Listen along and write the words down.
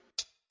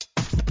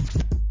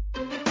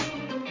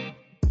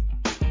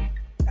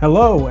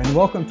Hello and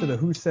welcome to the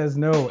Who Says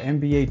No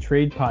NBA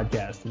Trade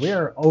Podcast. We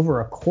are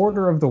over a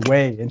quarter of the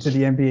way into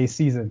the NBA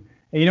season.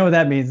 And you know what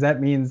that means? That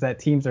means that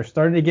teams are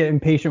starting to get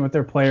impatient with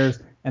their players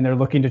and they're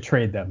looking to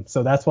trade them.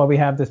 So that's why we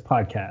have this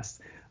podcast.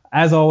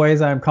 As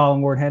always, I'm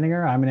Colin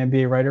Ward-Henninger. I'm an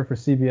NBA writer for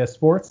CBS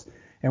Sports.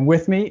 And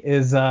with me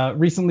is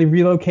recently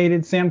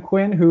relocated Sam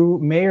Quinn, who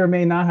may or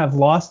may not have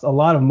lost a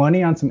lot of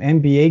money on some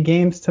NBA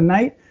games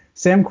tonight.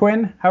 Sam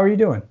Quinn, how are you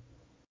doing?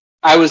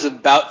 I was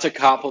about to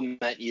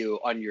compliment you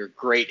on your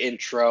great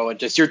intro and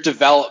just your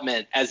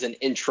development as an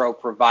intro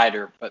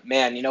provider. But,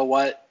 man, you know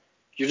what?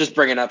 You're just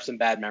bringing up some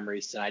bad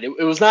memories tonight.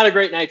 It was not a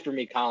great night for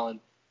me, Colin.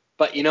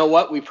 But you know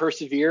what? We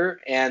persevere,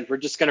 and we're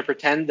just going to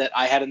pretend that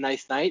I had a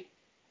nice night,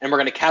 and we're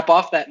going to cap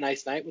off that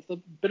nice night with a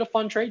bit of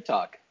fun trade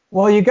talk.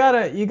 Well, you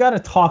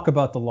gotta talk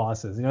about the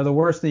losses. You know, the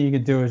worst thing you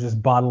could do is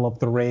just bottle up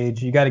the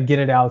rage. You got to get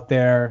it out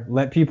there,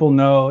 let people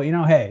know,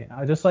 hey,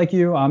 just like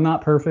you, I'm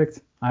not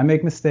perfect. I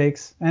make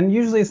mistakes, and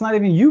usually it's not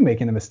even you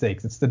making the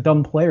mistakes. It's the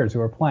dumb players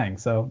who are playing.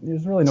 So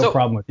there's really no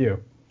problem with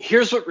you.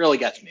 Here's what really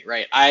gets me,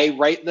 right? I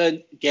write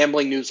the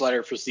gambling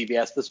newsletter for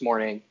CBS this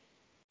morning.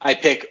 I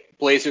pick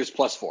Blazers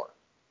 +4.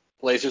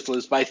 Blazers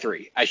lose by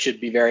 3. I should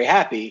be very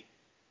happy,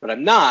 but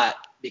I'm not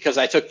because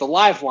I took the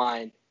live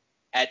line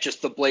at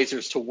just the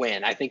Blazers to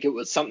win. I think it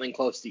was something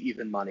close to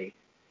even money.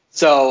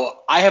 So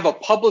I have a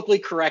publicly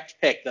correct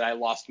pick that I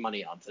lost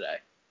money on today.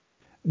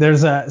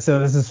 So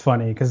this is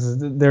funny because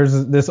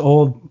there's this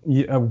old,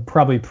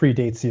 probably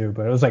predates you,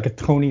 but it was like a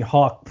Tony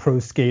Hawk Pro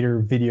Skater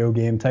video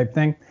game type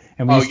thing.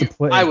 And we used to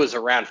play. I was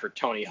around for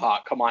Tony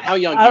Hawk. Come on, how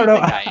young do you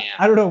think I am?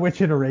 I don't know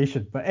which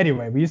iteration, but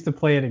anyway, we used to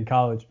play it in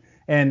college,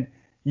 and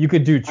you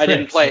could do tricks. I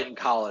didn't play it in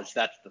college.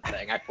 That's the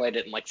thing. I played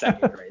it in like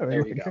second grade.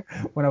 There you go.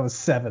 When I was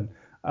 7.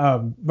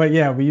 But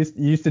yeah, we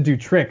used to do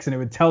tricks, and it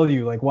would tell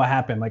you like what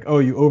happened, like, oh,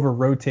 you over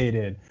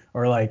rotated,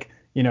 or like,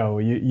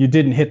 you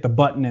didn't hit the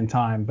button in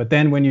time. But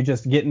then when you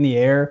just get in the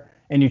air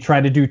and you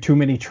try to do too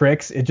many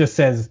tricks, it just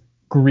says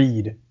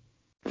greed.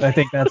 I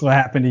think that's what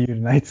happened to you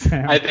tonight,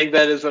 Sam. I think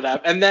that is what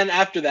happened. And then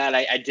after that,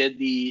 I did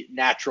the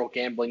natural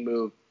gambling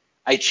move.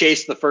 I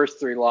chased the first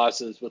 3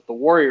 losses with the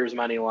Warriors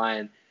money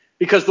line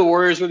because the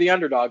Warriors were the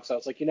underdog. So I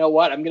was like, you know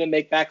what? I'm going to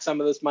make back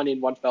some of this money in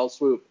one fell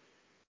swoop.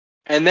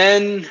 And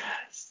then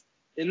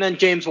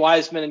James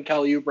Wiseman and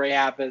Kelly Oubre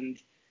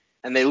happened,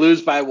 and they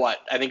lose by what?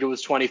 I think it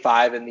was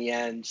 25 in the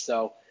end.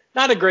 So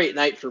not a great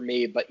night for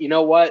me, but you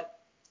know what?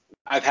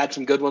 I've had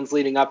some good ones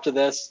leading up to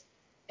this.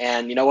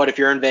 And you know what? If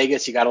you're in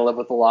Vegas, you got to live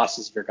with the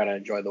losses if you're going to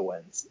enjoy the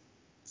wins.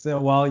 So,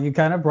 well, you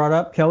kind of brought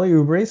up Kelly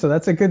Oubre, so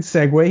that's a good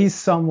segue. He's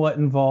somewhat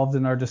involved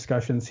in our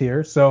discussions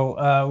here.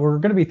 So we're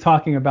going to be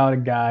talking about a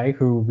guy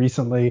who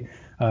recently,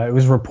 it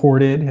was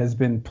reported, has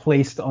been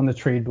placed on the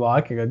trade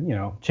block.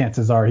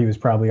 Chances are he was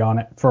probably on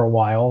it for a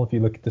while if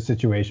you look at the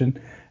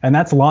situation. And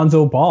that's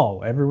Lonzo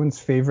Ball, everyone's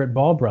favorite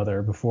Ball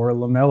brother before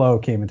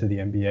LaMelo came into the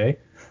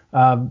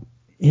NBA.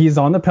 He's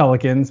on the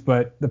Pelicans,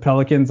 but the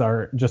Pelicans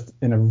are just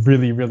in a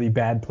really, really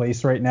bad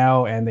place right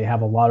now, and they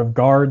have a lot of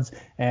guards,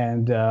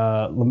 and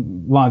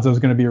Lonzo's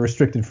going to be a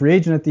restricted free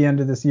agent at the end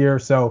of this year,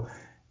 so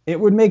it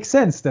would make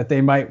sense that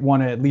they might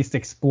want to at least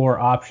explore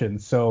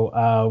options.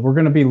 So we're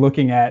going to be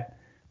looking at,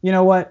 we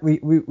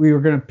were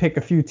going to pick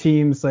a few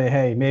teams, say,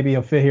 hey, maybe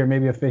he'll fit here,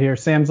 maybe he'll fit here.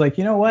 Sam's like,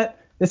 you know what?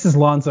 This is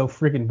Lonzo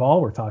freaking Ball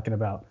we're talking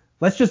about.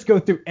 Let's just go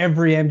through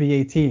every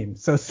NBA team.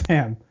 So,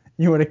 Sam,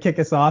 you want to kick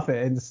us off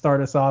and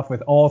start us off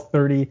with all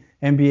 30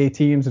 NBA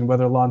teams and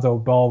whether Lonzo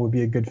Ball would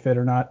be a good fit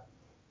or not?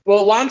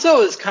 Well,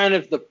 Lonzo is kind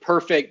of the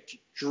perfect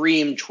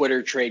dream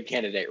Twitter trade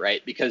candidate,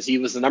 right? Because he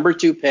was the number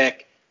 2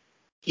 pick.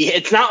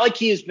 It's not like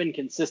he has been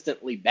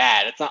consistently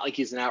bad. It's not like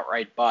he's an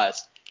outright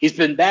bust. He's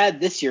been bad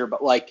this year,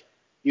 but like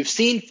you've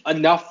seen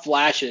enough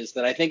flashes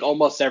that I think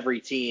almost every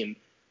team,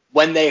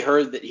 when they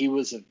heard that he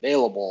was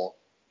available,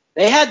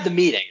 they had the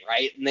meeting,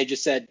 right? And they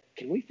just said,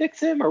 can we fix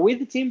him? Are we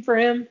the team for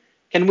him?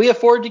 Can we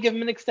afford to give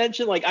him an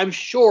extension? Like, I'm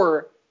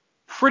sure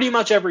pretty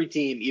much every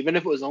team, even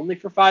if it was only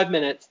for 5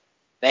 minutes,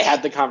 they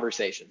had the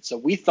conversation. So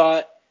we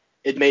thought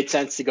it made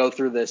sense to go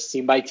through this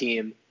team by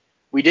team.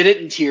 We did it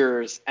in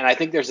tiers, and I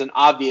think there's an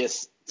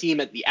obvious team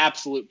at the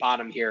absolute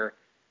bottom here.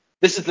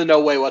 This is the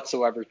no way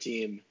whatsoever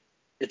team.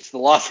 It's the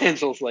Los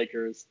Angeles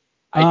Lakers.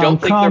 I don't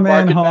think they're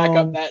barking back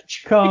up that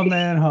tree.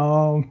 Coming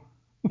home.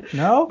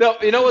 No? No,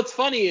 you know what's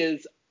funny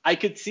is I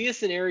could see a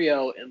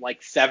scenario in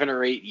like 7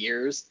 or 8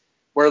 years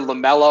where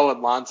LaMelo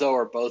and Lonzo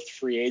are both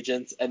free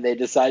agents and they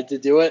decide to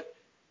do it.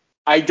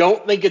 I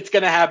don't think it's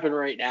going to happen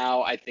right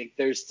now. I think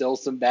there's still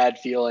some bad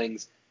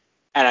feelings.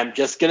 And I'm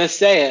just going to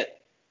say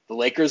it. The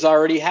Lakers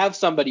already have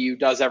somebody who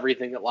does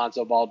everything that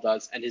Lonzo Ball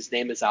does, and his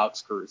name is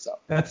Alex Caruso.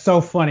 That's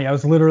so funny. I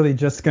was literally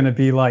just going to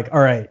be like,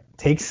 all right,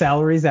 take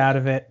salaries out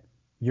of it.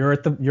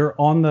 You're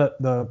on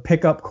the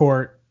pickup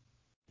court.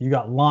 You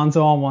got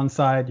Lonzo on one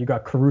side. You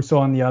got Caruso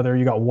on the other.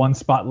 You got one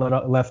spot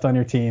left on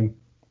your team.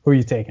 Who are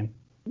you taking?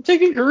 I'm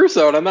taking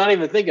Caruso, and I'm not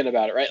even thinking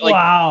about it, right? Like,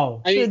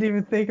 wow. I didn't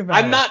even think about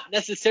it. I'm not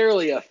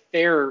necessarily a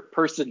fair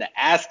person to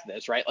ask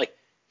this, right? Like,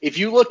 if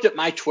you looked at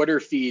my Twitter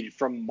feed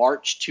from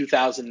March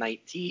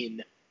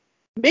 2019,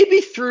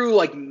 maybe through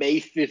like May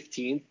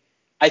 15th,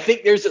 I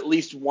think there's at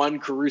least one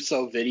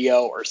Caruso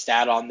video or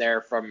stat on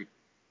there from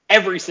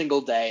every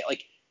single day.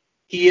 Like,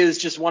 he is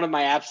just one of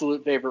my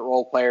absolute favorite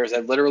role players. I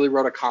literally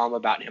wrote a column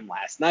about him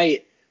last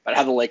night, about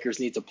how the Lakers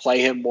need to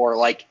play him more.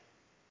 Like,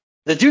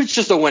 the dude's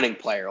just a winning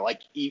player.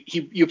 Like,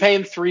 you pay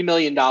him $3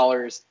 million,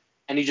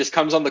 and he just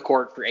comes on the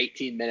court for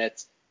 18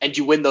 minutes, and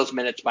you win those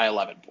minutes by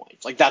 11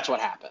 points. Like, that's what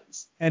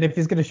happens. And if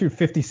he's going to shoot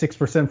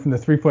 56% from the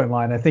three-point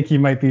line, I think he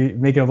might be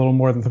making a little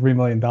more than $3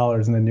 million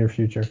in the near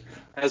future.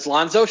 Has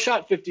Lonzo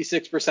shot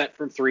 56%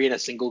 from three in a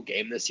single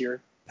game this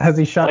year? Has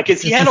he shot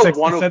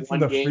 56% from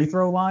the free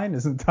throw line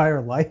his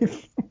entire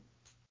life?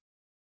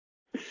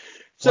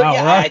 So, wow,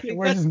 yeah,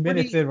 we're just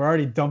minutes in. We're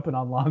already dumping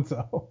on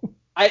Lonzo.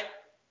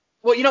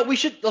 Well,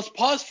 let's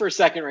pause for a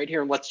second right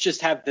here and let's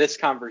just have this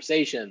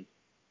conversation.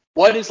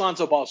 What is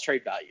Lonzo Ball's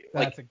trade value?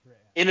 Like,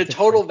 in a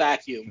total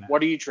vacuum,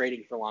 what are you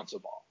trading for Lonzo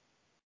Ball?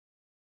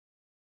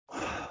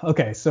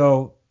 Okay,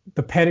 so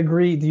the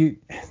pedigree,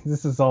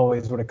 this is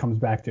always what it comes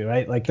back to,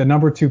 right? Like, the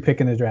number 2 pick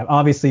in the draft,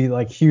 obviously,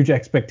 like, huge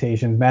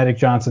expectations. Magic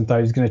Johnson thought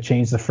he was going to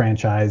change the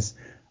franchise.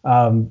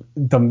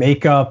 The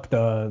makeup,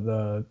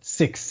 the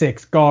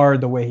 6'6"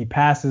 guard, the way he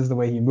passes, the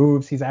way he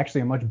moves, he's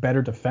actually a much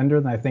better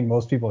defender than I think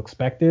most people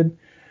expected.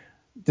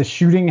 The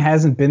shooting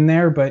hasn't been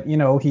there, but,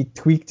 he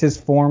tweaked his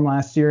form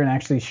last year and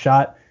actually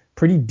shot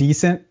pretty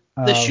decent.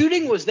 The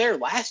shooting was there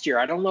last year.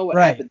 I don't know what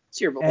happened this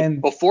year,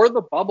 but before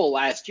the bubble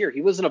last year,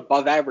 he was an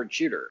above average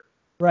shooter.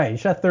 Right. He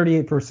shot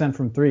 38%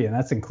 from three, and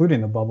that's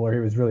including the bubble where he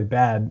was really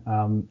bad.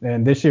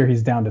 And this year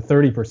he's down to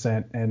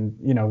 30%,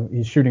 and,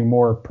 he's shooting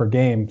more per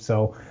game.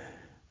 So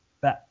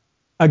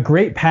a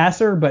great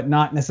passer, but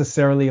not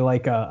necessarily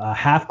like a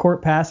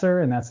half-court passer,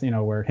 and that's,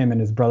 where him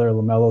and his brother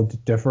LaMelo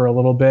differ a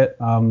little bit.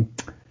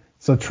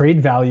 So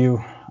trade value,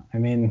 I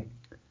mean,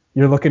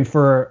 you're looking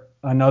for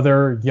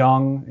another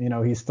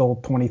young, he's still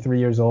 23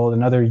 years old,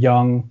 another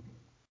young,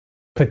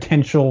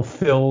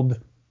 potential-filled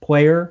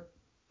player,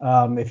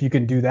 if you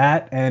can do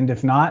that. And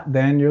if not,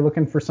 then you're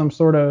looking for some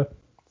sort of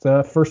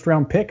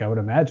first-round pick, I would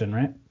imagine,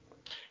 right?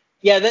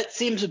 Yeah, that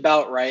seems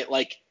about right.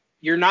 Like,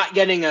 you're not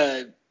getting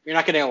a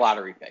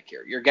lottery pick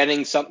here. You're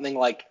getting something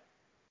like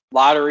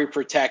lottery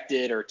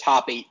protected or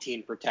top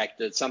 18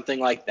 protected, something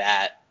like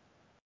that.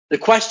 The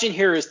question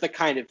here is the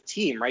kind of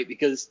team, right?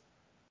 Because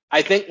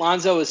I think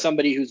Lonzo is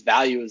somebody whose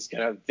value is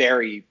going to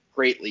vary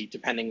greatly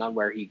depending on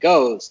where he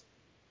goes.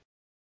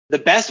 The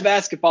best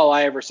basketball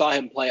I ever saw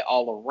him play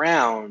all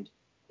around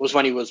was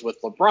when he was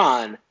with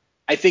LeBron.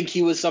 I think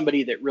he was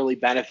somebody that really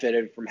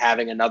benefited from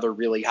having another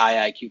really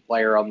high IQ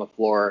player on the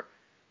floor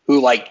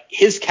who, like,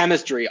 his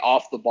chemistry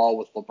off the ball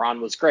with LeBron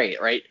was great,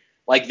 right?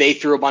 Like, they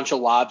threw a bunch of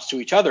lobs to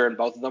each other, and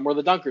both of them were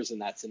the dunkers in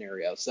that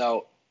scenario.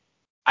 So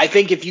I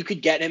think if you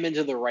could get him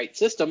into the right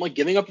system, like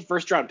giving up a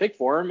first-round pick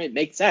for him, it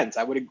makes sense.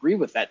 I would agree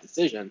with that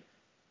decision.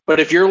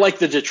 But if you're like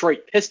the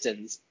Detroit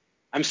Pistons,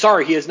 I'm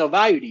sorry, he has no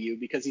value to you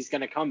because he's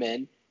going to come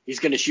in, he's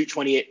going to shoot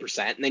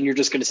 28%, and then you're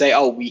just going to say,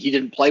 oh, he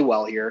didn't play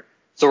well here,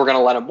 so we're going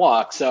to let him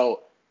walk.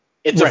 So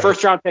it's a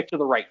first-round pick to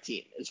the right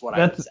team is what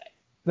I would say.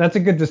 That's a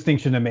good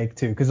distinction to make,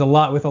 too, because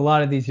with a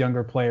lot of these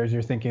younger players,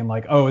 you're thinking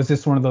like, oh, is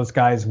this one of those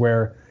guys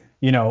where,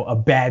 a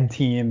bad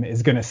team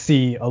is going to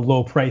see a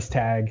low price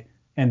tag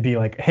and be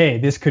like, hey,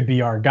 this could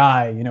be our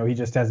guy. He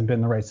just hasn't been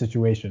in the right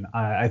situation.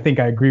 I think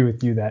I agree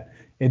with you that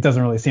it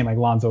doesn't really seem like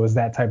Lonzo is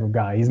that type of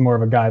guy. He's more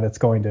of a guy that's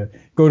going to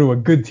go to a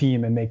good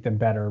team and make them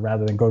better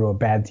rather than go to a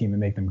bad team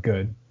and make them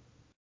good.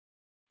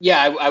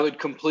 Yeah, I would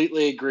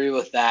completely agree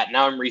with that.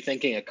 Now I'm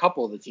rethinking a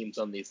couple of the teams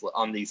on these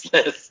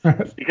lists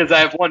because I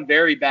have one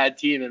very bad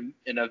team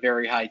in a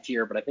very high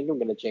tier, but I think I'm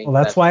going to change that.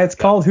 Well, that's why it's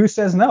called Who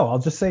Says No. I'll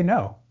just say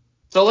no.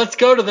 So let's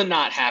go to the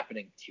not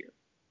happening tier.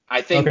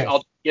 I think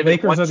I'll give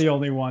Lakers are the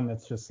only one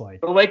that's just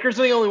like. The Lakers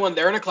are the only one.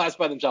 They're in a class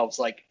by themselves.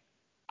 Like,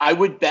 I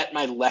would bet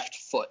my left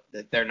foot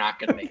that they're not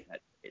going to make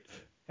that trade.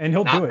 And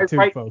he'll do it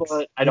too, folks.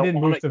 He didn't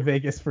move to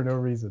Vegas for no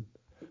reason.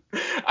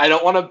 I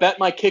don't want to bet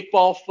my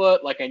kickball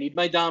foot. Like, I need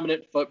my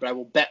dominant foot, but I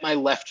will bet my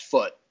left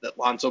foot that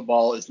Lonzo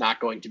Ball is not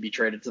going to be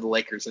traded to the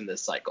Lakers in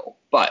this cycle.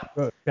 But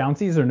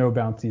bouncies or no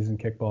bouncies in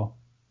kickball?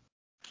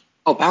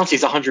 Oh,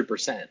 bouncies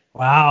 100%.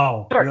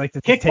 Wow. Sure. You like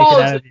to take it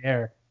out of the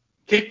air.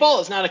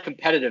 Kickball is not a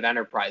competitive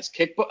enterprise.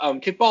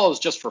 Kickball is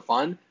just for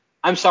fun.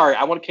 I'm sorry.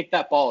 I want to kick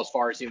that ball as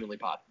far as humanly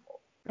possible.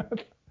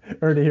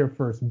 Heard it here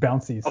first.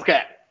 Bouncies.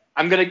 Okay.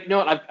 I'm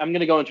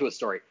gonna go into a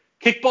story.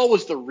 Kickball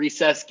was the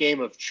recess game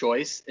of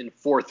choice in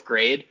 4th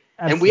grade,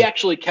 and we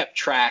actually kept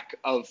track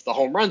of the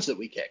home runs that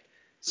we kicked.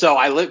 So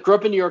I grew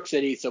up in New York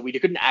City, so we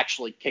couldn't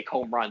actually kick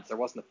home runs. There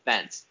wasn't a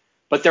fence,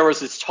 but there was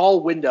this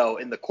tall window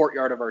in the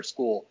courtyard of our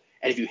school,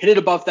 and if you hit it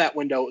above that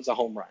window, it was a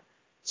home run.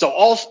 So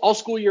all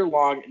school year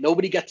long,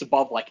 nobody gets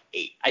above like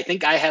 8. I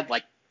think I had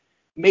like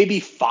maybe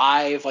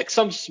 5, like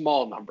some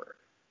small number.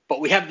 But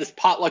we have this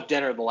potluck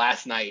dinner the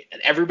last night,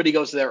 and everybody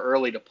goes there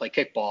early to play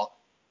kickball.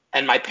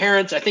 And my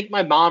parents, I think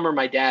my mom or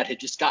my dad had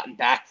just gotten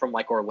back from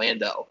like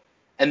Orlando,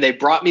 and they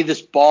brought me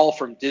this ball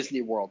from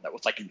Disney World that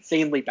was like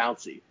insanely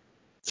bouncy.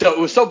 So it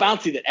was so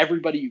bouncy that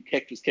everybody you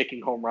kicked was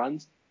kicking home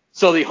runs.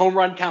 So the home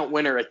run count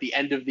winner at the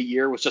end of the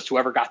year was just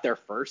whoever got there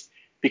first,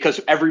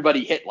 because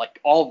everybody hit like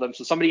all of them.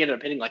 So somebody ended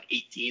up hitting like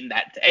 18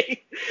 that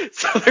day.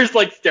 So there's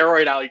like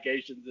steroid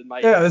allegations in my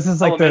Yeah, this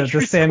is like the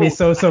Sammy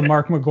school. Sosa,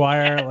 Mark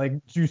McGwire,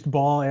 like juiced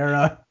ball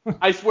era.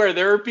 I swear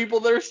there are people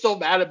that are still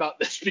mad about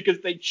this because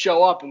they'd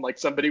show up and like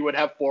somebody would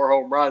have 4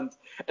 home runs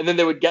and then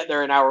they would get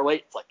there an hour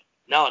late. It's like,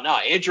 no,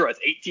 Andrew has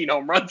 18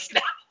 home runs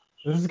now.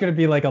 This is gonna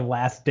be like a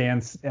Last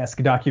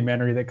Dance-esque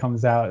documentary that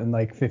comes out in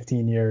like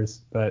 15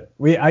 years. But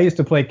I used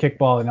to play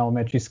kickball in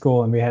elementary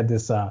school, and we had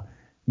this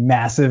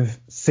massive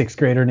sixth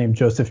grader named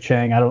Joseph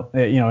Chang.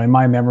 In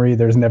my memory,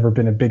 there's never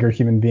been a bigger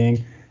human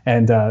being.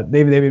 And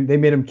they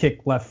made him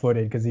kick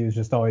left-footed because he was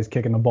just always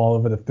kicking the ball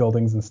over the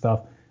buildings and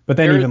stuff. But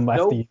then even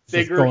lefty, no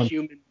bigger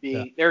human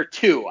being. Yeah. There are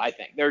 2, I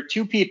think. There are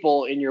 2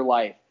 people in your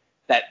life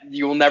that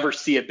you will never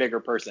see a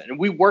bigger person. And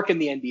we work in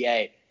the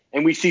NBA,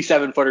 and we see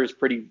 7-footers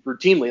pretty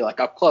routinely, like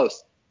up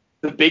close.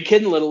 The big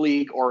kid in Little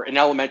League or in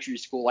elementary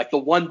school, like the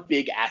one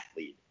big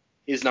athlete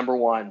is number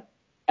 1.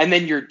 And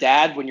then your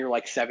dad when you're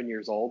like 7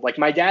 years old. Like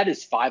my dad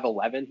is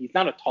 5'11". He's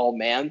not a tall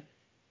man.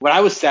 When I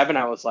was 7,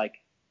 I was like,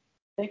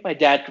 I think my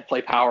dad could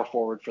play power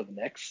forward for the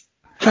Knicks.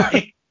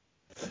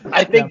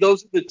 I think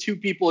those are the 2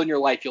 people in your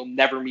life you'll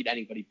never meet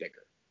anybody bigger.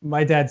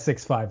 My dad's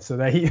 6'5", so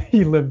that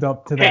he lived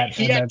up to that.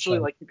 He actually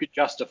like you could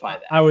justify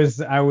that. I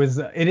was.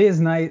 It is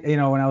nice, when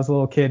I was a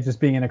little kid, just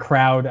being in a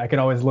crowd, I could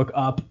always look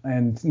up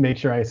and make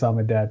sure I saw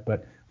my dad.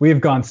 But we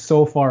have gone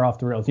so far off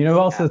the rails. You know who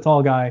else is a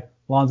tall guy?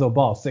 Lonzo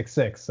Ball,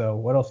 6'6". So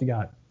what else you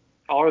got?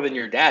 Taller than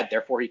your dad,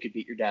 therefore he could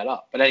beat your dad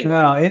up. But anyway.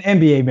 No, in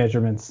NBA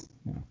measurements.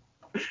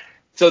 Yeah.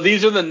 So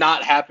these are the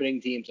not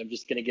happening teams. I'm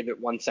just going to give it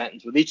one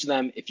sentence with each of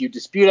them. If you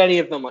dispute any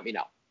of them, let me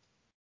know.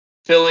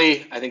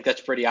 Philly, I think that's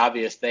pretty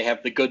obvious. They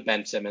have the good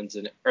Ben Simmons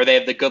or they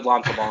have the good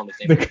Lonzo Ball in the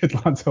same. The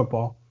good Lonzo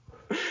Ball.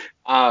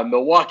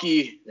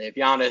 Milwaukee, they have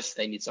Giannis.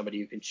 They need somebody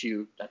who can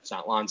shoot. That's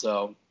not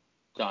Lonzo.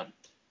 Done.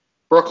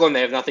 Brooklyn,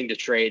 they have nothing to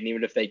trade, and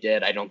even if they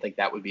did, I don't think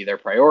that would be their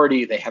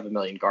priority. They have a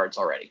million guards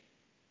already.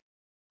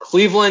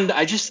 Cleveland,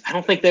 I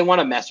don't think they want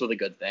to mess with a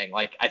good thing.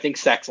 Like I think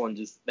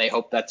Sexland they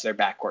hope that's their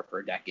backcourt for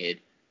a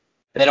decade.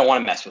 They don't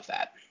want to mess with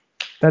that.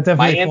 That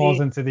definitely falls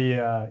into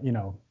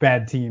the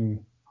bad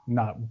team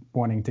not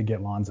wanting to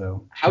get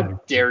Lonzo. How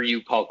dare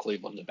you call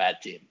Cleveland a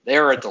bad team?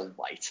 They're a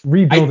delight.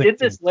 Rebuilding I did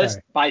this list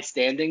by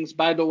standings,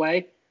 by the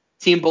way.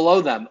 Team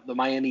below them, the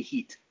Miami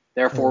Heat.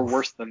 Therefore,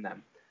 worse than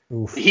them.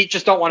 Oof. The Heat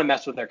just don't want to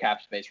mess with their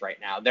cap space right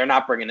now. They're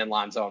not bringing in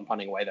Lonzo and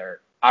punting away their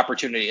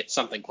opportunity at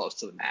something close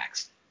to the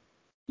max.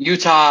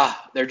 Utah,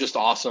 they're just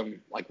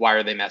awesome. Like, why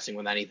are they messing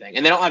with anything?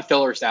 And they don't have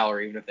filler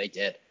salary, even if they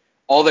did.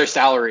 All their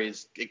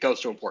salaries, it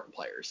goes to important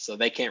players, so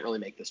they can't really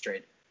make this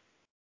trade.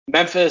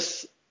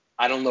 Memphis,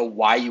 I don't know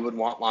why you would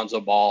want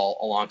Lonzo Ball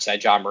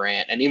alongside Ja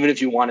Morant. And even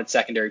if you wanted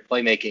secondary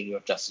playmaking, you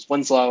have Justice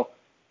Winslow.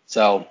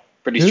 So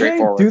pretty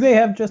straightforward. Do they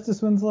have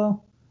Justice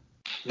Winslow?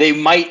 They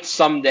might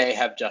someday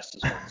have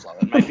Justice Winslow.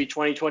 It might be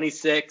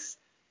 2026.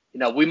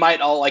 We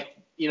might all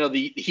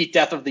the heat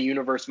death of the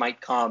universe might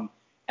come.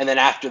 And then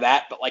after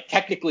that, but like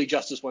technically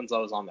Justice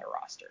Winslow is on their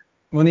roster.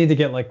 We'll need to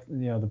get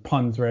the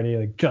puns ready,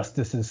 like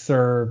justice is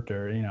served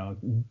or,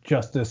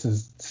 justice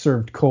is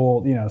served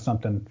cold,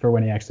 something for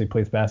when he actually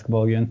plays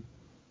basketball again.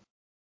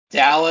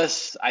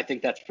 Dallas, I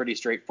think that's pretty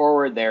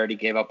straightforward. They already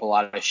gave up a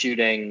lot of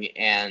shooting,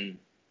 and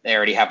they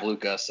already have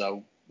Luka,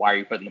 so why are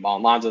you putting the ball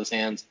in Lonzo's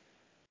hands?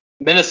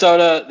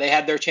 Minnesota, they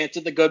had their chance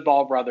at the good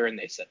ball brother, and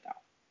they sit down.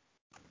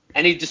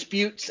 Any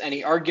disputes,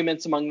 any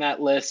arguments among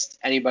that list?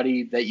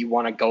 Anybody that you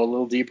want to go a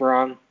little deeper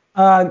on?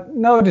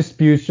 No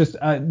disputes. Just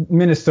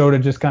Minnesota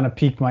just kind of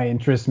piqued my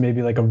interest,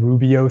 maybe like a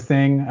Rubio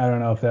thing. I don't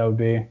know if that would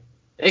be.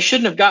 They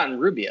shouldn't have gotten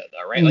Rubio,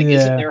 though, right? Like,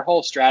 isn't their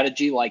whole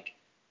strategy like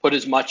put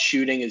as much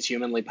shooting as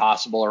humanly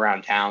possible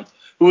around Towns,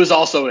 who is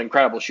also an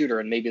incredible shooter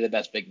and maybe the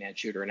best big man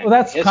shooter in NBA history.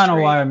 Well, that's kind of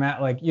why I'm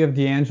at. Like, you have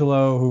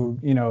D'Angelo, who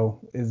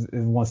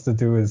wants to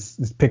do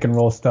his pick and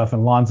roll stuff,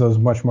 and Lonzo's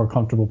much more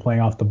comfortable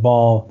playing off the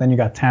ball. Then you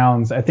got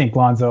Towns. I think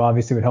Lonzo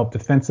obviously would help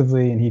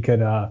defensively, and he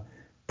could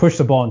push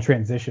the ball in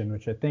transition,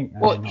 which I think.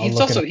 Well,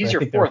 he's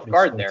your fourth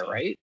guard there,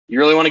 right? You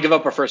really want to give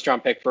up a first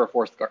round pick for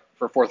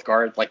a fourth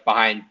guard, like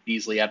behind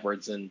Beasley,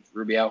 Edwards, and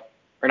Rubio,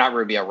 or not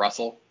Rubio,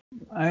 Russell?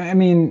 I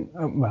mean,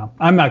 well,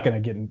 I'm not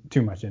going to get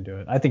too much into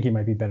it. I think he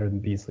might be better than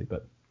Beasley,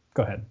 but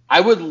go ahead.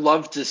 I would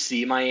love to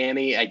see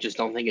Miami. I just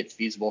don't think it's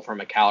feasible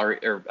from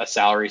a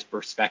salaries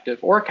perspective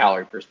or a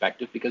calorie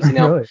perspective because,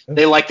 really?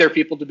 They like their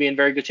people to be in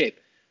very good shape.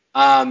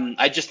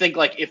 I just think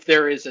like if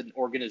there is an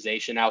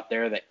organization out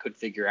there that could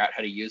figure out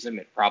how to use him,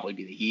 it'd probably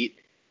be the Heat.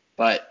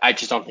 But I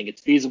just don't think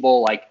it's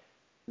feasible. Like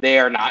they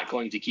are not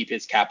going to keep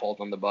his cap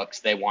hold on the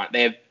books. They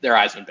have their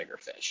eyes on bigger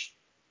fish.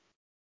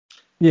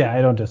 Yeah,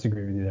 I don't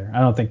disagree with you there. I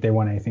don't think they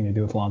want anything to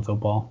do with Lonzo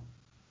Ball.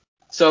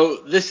 So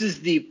this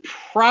is the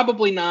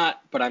probably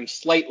not, but I'm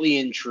slightly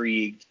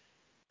intrigued.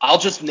 I'll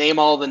just name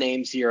all the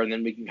names here, and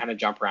then we can kind of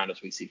jump around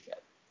as we see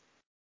fit.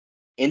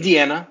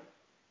 Indiana,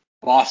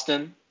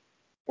 Boston,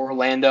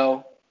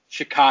 Orlando,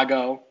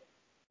 Chicago,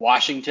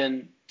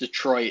 Washington,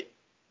 Detroit,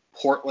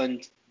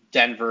 Portland,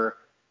 Denver,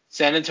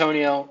 San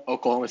Antonio,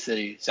 Oklahoma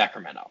City,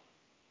 Sacramento.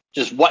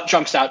 Just what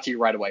jumps out to you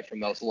right away from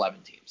those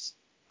 11 teams?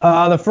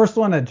 The first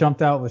one that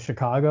jumped out was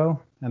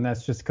Chicago, and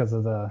that's just because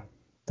of the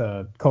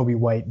Kobe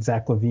White,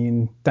 Zach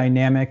LaVine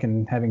dynamic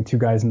and having two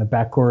guys in the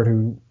backcourt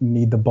who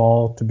need the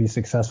ball to be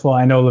successful.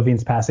 I know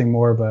LaVine's passing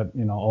more, but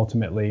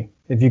ultimately,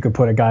 if you could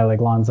put a guy like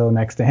Lonzo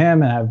next to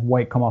him and have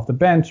White come off the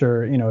bench,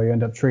 or you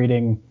end up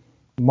trading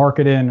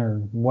Marketing or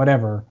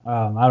whatever,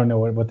 I don't know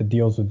what the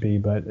deals would be,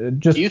 but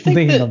just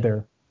thinking of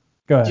their.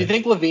 Go ahead. Do you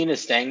think LaVine is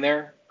staying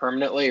there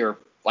permanently, or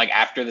like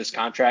after this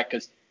contract?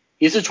 Because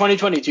he's a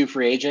 2022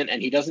 free agent,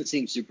 and he doesn't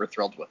seem super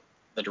thrilled with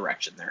the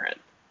direction they're in.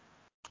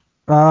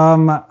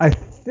 I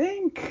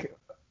think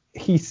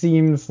he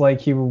seems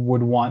like he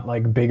would want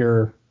like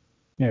bigger,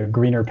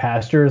 greener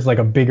pastures, like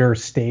a bigger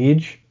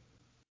stage.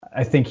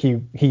 I think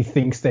he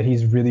thinks that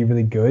he's really,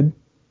 really good.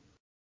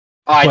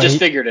 Oh, I just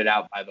figured it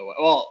out, by the way.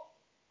 Well,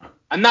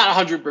 I'm not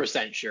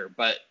 100% sure,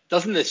 but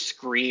doesn't this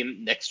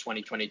scream Knicks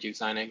 2022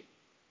 signing?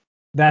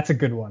 That's a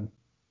good one.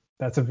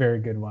 That's a very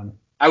good one.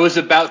 I was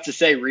about to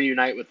say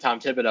reunite with Tom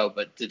Thibodeau,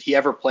 but did he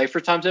ever play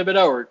for Tom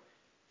Thibodeau, or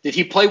did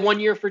he play 1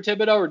 year for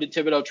Thibodeau, or did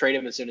Thibodeau trade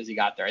him as soon as he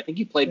got there? I think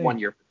he played 1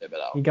 year for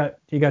Thibodeau.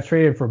 He got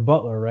traded for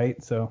Butler,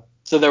 right? So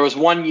there was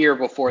 1 year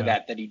before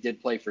that he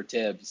did play for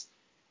Tibbs.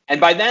 And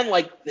by then,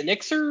 like, the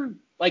Knicks are,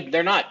 like,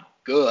 they're not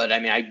good. I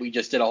mean, we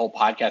just did a whole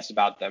podcast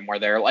about them where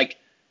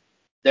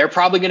they're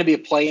probably going to be a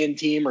play-in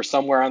team or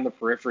somewhere on the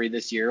periphery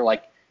this year.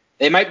 Like,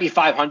 they might be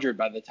 500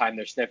 by the time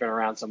they're sniffing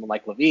around someone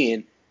like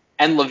LaVine.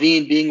 And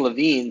LaVine, being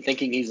LaVine,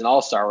 thinking he's an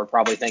all-star, would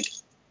probably think,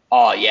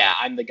 oh, yeah,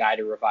 I'm the guy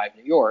to revive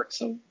New York.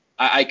 So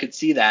I could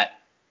see that.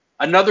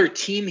 Another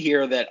team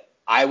here that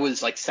I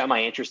was, like,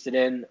 semi-interested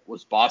in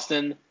was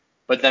Boston.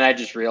 But then I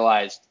just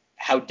realized,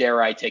 how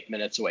dare I take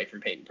minutes away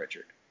from Peyton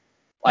Pritchard?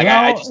 Like,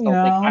 I just don't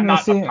think I'm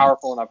not a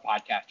powerful enough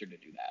podcaster to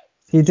do that.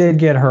 He did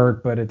get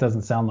hurt, but it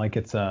doesn't sound like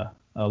it's a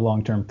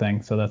long-term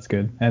thing, so that's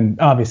good. And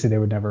obviously they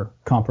would never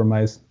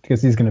compromise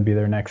because he's going to be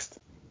their next.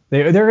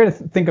 They're going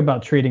to think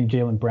about trading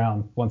Jaylen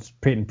Brown once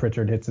Peyton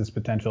Pritchard hits his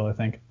potential, I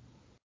think.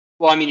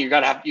 Well, I mean, you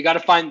got to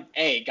find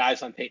A,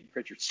 guys on Peyton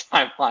Pritchard's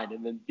timeline,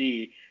 and then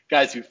B,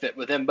 guys who fit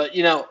with him. But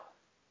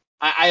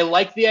I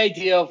like the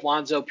idea of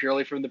Lonzo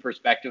purely from the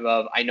perspective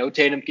of, I know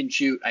Tatum can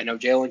shoot, I know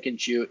Jaylen can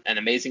shoot, and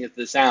amazing as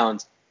this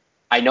sounds,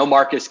 I know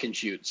Marcus can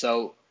shoot.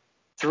 So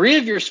 3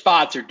 of your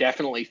spots are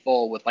definitely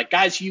full with like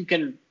guys you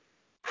can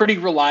pretty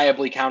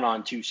reliably count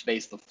on to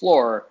space the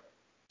floor.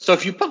 So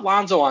if you put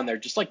Lonzo on there,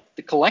 just like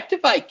the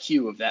collective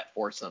IQ of that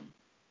foursome,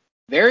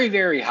 very,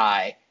 very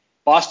high.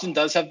 Boston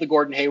does have the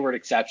Gordon Hayward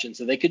exception,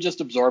 so they could just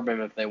absorb him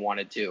if they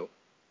wanted to.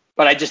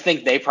 But I just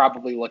think they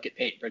probably look at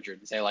Peyton Pritchard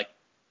and say, like,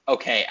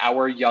 okay,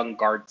 our young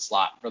guard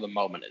slot for the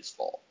moment is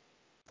full.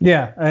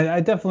 Yeah,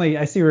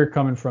 I see where you're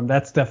coming from.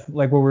 That's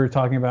like what we were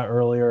talking about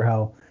earlier,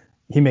 how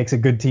he makes a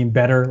good team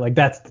better. Like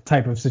that's the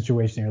type of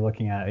situation you're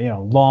looking at.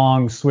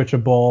 Long,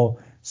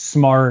 switchable,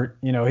 smart.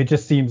 It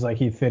just seems like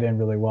he'd fit in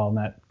really well in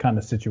that kind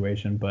of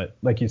situation. But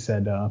like you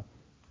said,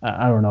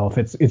 I don't know if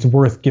it's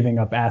worth giving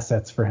up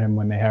assets for him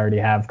when they already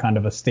have kind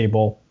of a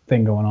stable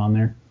thing going on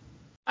there.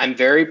 I'm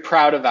very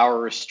proud of our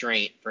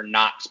restraint for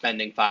not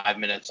spending 5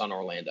 minutes on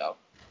Orlando.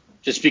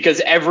 Just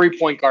because every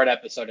point guard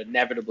episode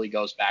inevitably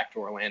goes back to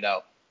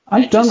Orlando.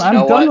 I'm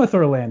done with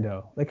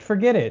Orlando. Like,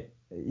 forget it.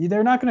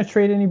 They're not going to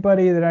trade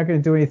anybody. They're not going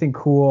to do anything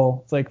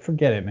cool. It's like,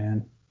 forget it,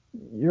 man.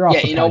 You're off the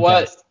podcast. You know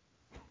what?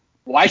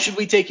 Why should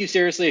we take you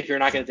seriously if you're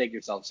not going to take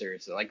yourself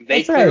seriously? Like,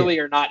 they clearly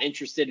are not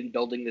interested in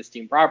building this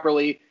team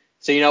properly.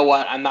 So you know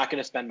what? I'm not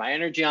going to spend my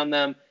energy on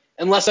them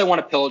unless I want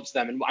to pillage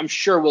them. And I'm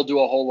sure we'll do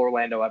a whole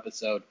Orlando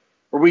episode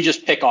where we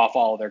just pick off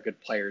all of their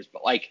good players.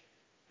 But, like,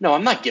 no,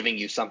 I'm not giving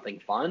you something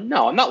fun.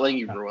 No, I'm not letting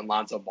you ruin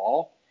Lonzo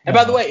Ball. And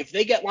by the way, if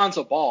they get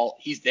Lonzo Ball,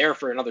 he's there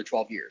for another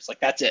 12 years.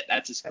 Like, that's it.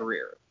 That's his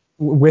career.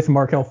 With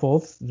Markelle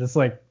Fultz, just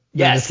like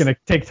they're just gonna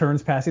take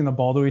turns passing the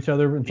ball to each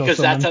other until because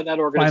that's how that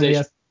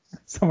organization.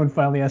 Someone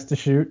finally has to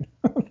shoot.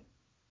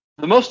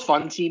 The most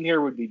fun team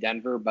here would be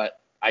Denver, but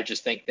I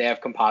just think they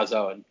have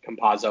Campazzo, and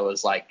Campazzo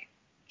is like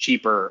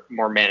cheaper,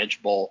 more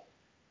manageable,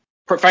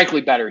 frankly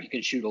better. He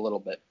can shoot a little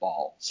bit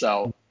ball.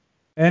 So.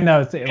 And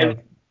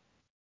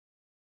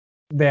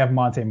they have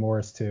Monte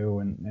Morris too,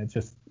 and it's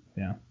just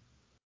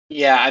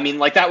Yeah, I mean,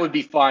 like that would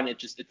be fun.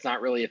 It's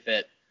not really a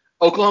fit.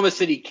 Oklahoma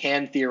City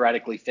can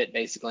theoretically fit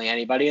basically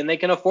anybody, and they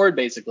can afford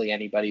basically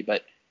anybody,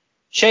 but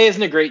Shea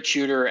isn't a great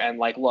shooter, and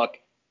like, look,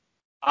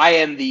 I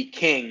am the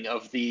king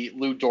of the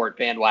Lou Dort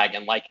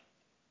bandwagon. Like,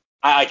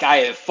 I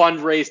have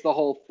fundraised the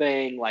whole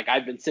thing. Like,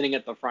 I've been sitting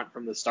at the front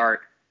from the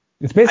start.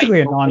 It's basically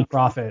a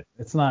non-profit.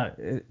 It's not.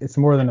 It's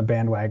more than a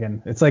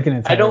bandwagon. It's like an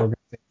entire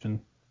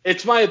organization.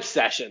 It's my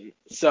obsession.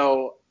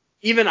 So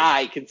even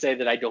I can say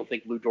that I don't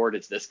think Lou Dort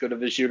is this good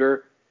of a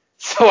shooter.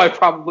 So I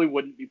probably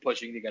wouldn't be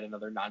pushing to get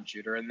another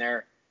non-shooter in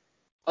there.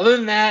 Other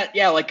than that,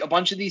 yeah, like a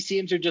bunch of these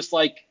teams are just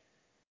like,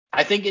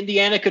 I think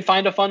Indiana could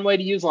find a fun way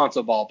to use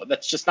Lonzo Ball, but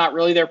that's just not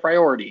really their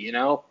priority,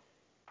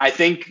 I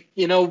think,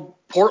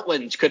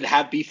 Portland could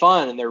be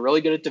fun, and they're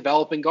really good at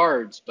developing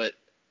guards, but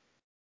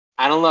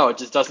I don't know. It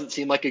just doesn't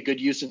seem like a good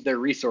use of their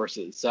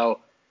resources. So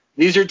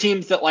These are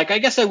teams that, like, I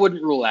guess I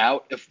wouldn't rule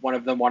out if one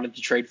of them wanted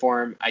to trade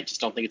for him. I just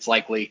don't think it's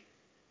likely.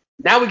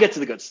 Now we get to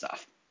the good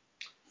stuff.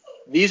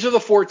 These are the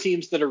 4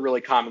 teams that are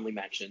really commonly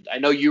mentioned. I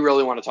know you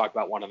really want to talk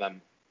about one of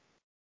them.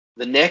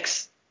 The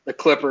Knicks, the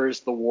Clippers,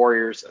 the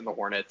Warriors, and the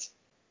Hornets.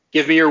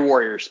 Give me your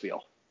Warriors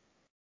spiel.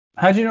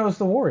 How'd you know it's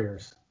the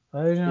Warriors?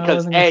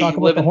 Because A, you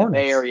live in the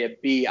Bay Area.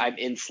 B, I'm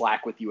in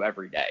Slack with you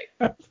every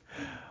day.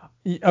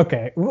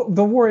 Okay, well,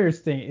 the Warriors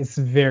thing is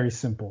very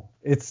simple.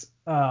 It's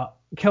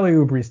Kelly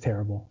Oubre's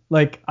terrible.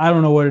 Like, I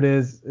don't know what it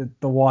is,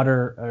 the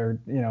water,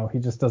 or he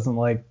just doesn't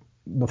like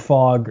the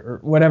fog or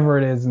whatever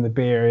it is in the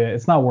Bay Area.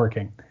 It's not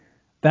working.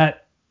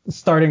 That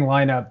starting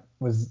lineup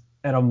was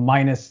at a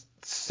minus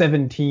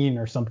 17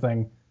 or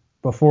something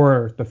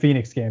before the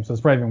Phoenix game, so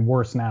it's probably even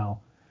worse now.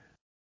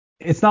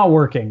 It's not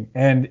working,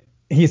 and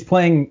he's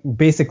playing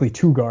basically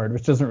 2 guard,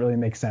 which doesn't really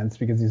make sense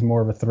because he's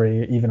more of a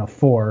 3, even a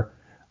 4.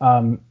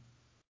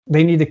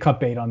 They need to cut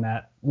bait on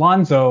that.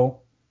 Lonzo,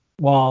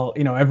 while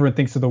everyone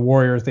thinks of the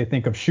Warriors, they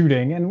think of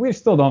shooting, and we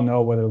still don't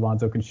know whether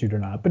Lonzo can shoot or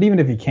not. But even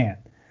if he can't,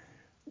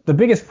 the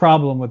biggest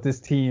problem with this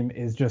team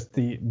is just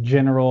the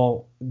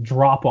general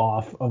drop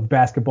off of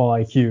basketball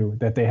IQ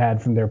that they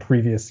had from their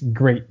previous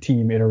great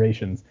team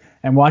iterations.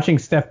 And watching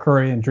Steph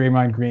Curry and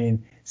Draymond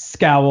Green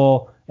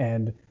scowl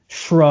and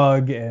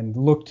shrug and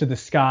look to the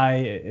sky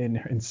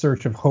in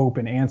search of hope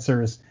and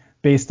answers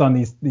based on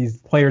these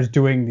players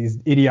doing these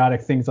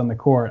idiotic things on the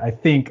court. I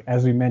think,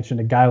 as we mentioned,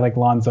 a guy like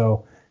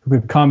Lonzo who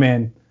could come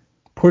in,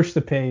 push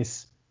the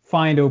pace,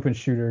 find open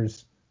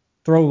shooters,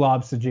 throw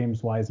lobs to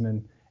James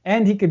Wiseman,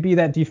 and he could be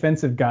that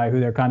defensive guy who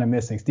they're kind of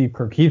missing. Steve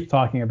Kerr keeps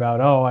talking about,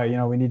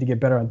 we need to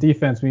get better on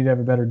defense. We need to have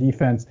a better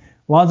defense.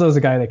 Lonzo's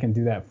a guy that can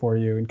do that for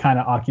you and kind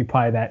of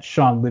occupy that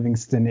Sean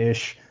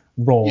Livingston-ish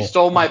role. You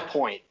stole my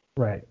point.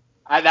 Right.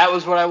 That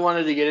was what I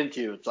wanted to get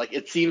into. It's like,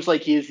 it seems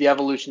like he's the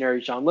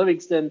evolutionary Sean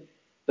Livingston,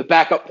 the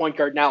backup point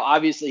guard. Now,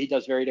 obviously, he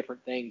does very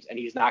different things, and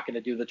he's not going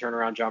to do the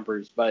turnaround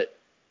jumpers. But,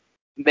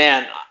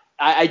 man,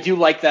 I do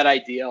like that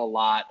idea a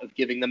lot of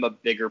giving them a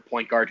bigger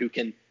point guard who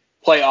can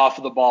play off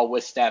of the ball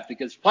with Steph,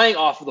 because playing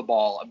off of the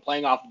ball and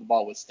playing off of the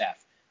ball with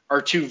Steph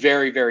are 2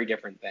 very, very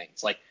different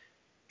things. Like,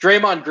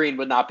 Draymond Green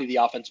would not be the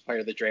offensive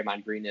player that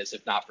Draymond Green is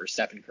if not for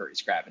Stephen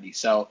Curry's gravity.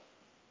 So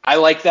I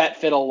like that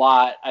fit a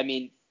lot. I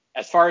mean,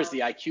 as far as the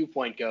IQ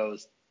point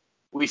goes,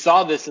 we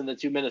saw this in the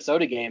 2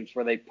 Minnesota games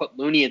where they put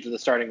Looney into the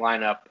starting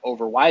lineup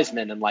over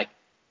Wiseman, and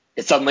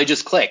it suddenly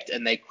just clicked,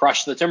 and they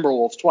crushed the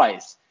Timberwolves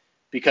twice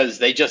because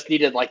they just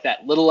needed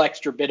that little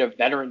extra bit of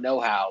veteran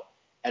know-how,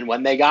 and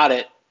when they got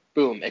it,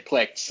 boom, it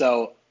clicked.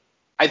 So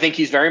I think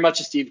he's very much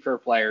a Steve Kerr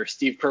player.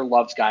 Steve Kerr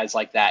loves guys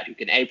like that who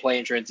can A, play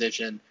in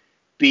transition,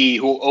 B,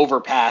 who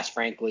overpass,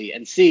 frankly,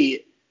 and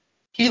C,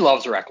 he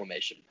loves a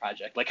reclamation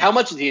project. How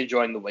much is he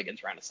enjoying the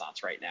Wiggins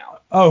Renaissance right now?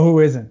 Oh, who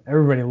isn't?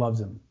 Everybody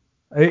loves him.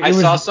 I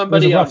saw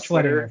somebody on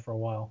Twitter for a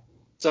while.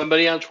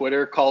 Somebody on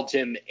Twitter called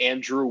him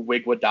Andrew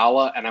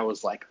Wigwadala, and I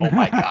was like, oh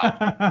my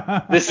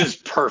God, this is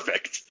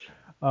perfect.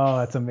 Oh,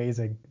 that's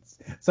amazing.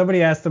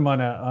 Somebody asked him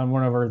on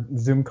one of our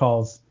Zoom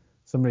calls.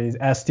 Somebody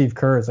asked Steve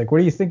Kerr, it's like, what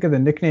do you think of the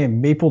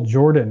nickname Maple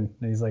Jordan?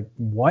 And he's like,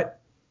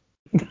 what?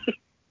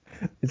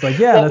 He's like,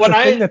 yeah, that's the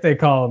thing that they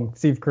call him.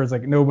 Steve Kerr's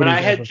like, nobody. When I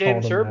had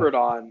James Herbert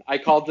on, I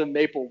called him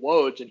Maple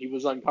Woj, and he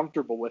was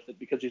uncomfortable with it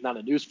because he's not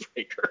a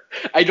newsbreaker.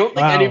 I don't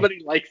think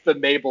anybody likes the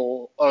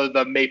Maple or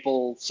the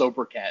Maple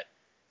Sobriquet.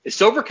 Is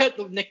Sobriquet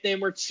the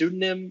nickname or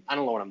pseudonym? I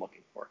don't know what I'm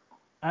looking for.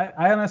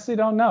 I honestly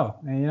don't know,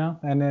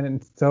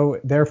 and so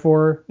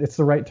therefore it's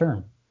the right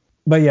term.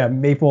 But yeah,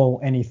 Maple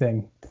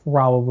anything,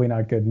 probably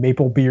not good.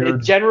 Maple beard.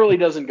 It generally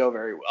doesn't go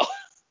very well.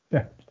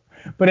 Yeah.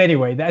 But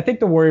anyway, I think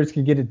the Warriors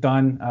can get it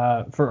done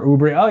for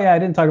Oubre. Oh, yeah, I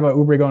didn't talk about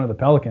Oubre going to the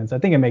Pelicans. I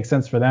think it makes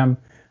sense for them.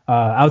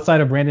 Outside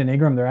of Brandon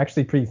Ingram, they're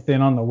actually pretty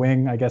thin on the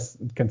wing, I guess,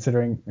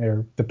 considering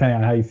or depending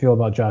on how you feel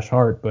about Josh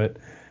Hart. But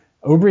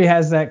Oubre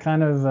has that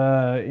kind of,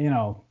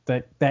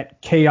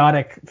 that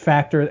chaotic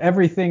factor.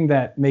 Everything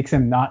that makes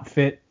him not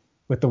fit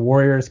with the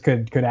Warriors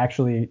could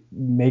actually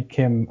make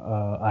him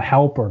a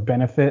help or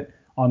benefit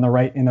in the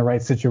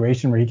right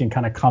situation where he can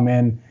kind of come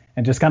in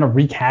and just kind of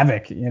wreak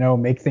havoc,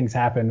 make things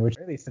happen, which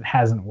at least it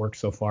hasn't worked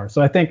so far.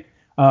 So I think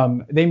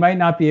they might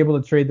not be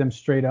able to trade them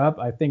straight up.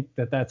 I think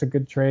that's a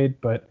good trade,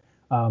 but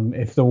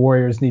if the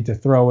Warriors need to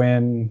throw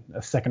in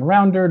a second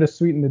rounder to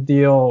sweeten the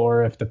deal,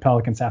 or if the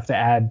Pelicans have to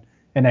add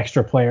an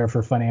extra player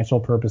for financial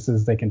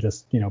purposes, they can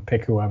just,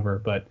 pick whoever.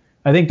 But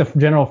I think the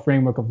general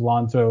framework of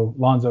Lonzo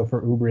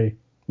for Oubre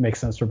makes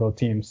sense for both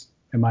teams,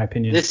 in my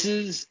opinion.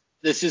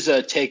 This is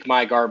a take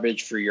my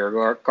garbage for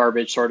your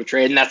garbage sort of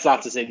trade. And that's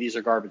not to say these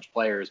are garbage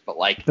players, but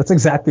that's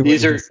exactly what you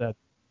just said.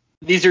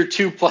 These are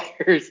 2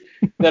 players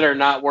that are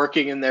not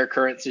working in their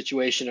current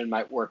situation and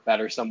might work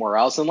better somewhere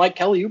else. And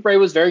Kelly Oubre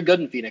was very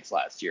good in Phoenix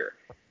last year.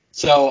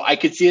 So I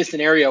could see a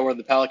scenario where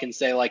the Pelicans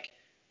say,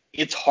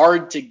 it's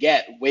hard to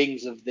get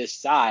wings of this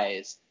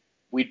size.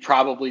 We'd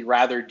probably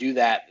rather do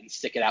that than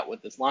stick it out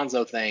with this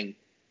Lonzo thing.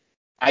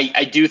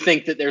 I do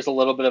think that there's a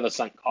little bit of a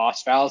sunk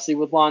cost fallacy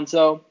with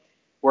Lonzo,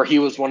 where he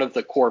was one of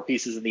the core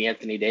pieces of the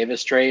Anthony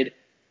Davis trade.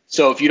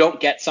 So if you don't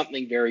get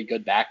something very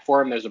good back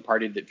for him, there's a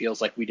party that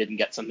feels like we didn't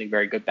get something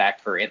very good back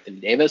for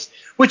Anthony Davis,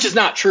 which is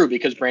not true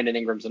because Brandon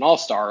Ingram's an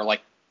all-star.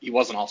 Like, he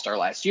was an all-star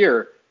last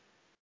year.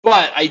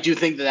 But I do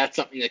think that that's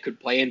something that could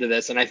play into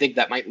this, and I think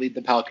that might lead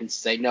the Pelicans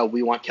to say, no,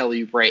 we want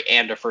Kelly Oubre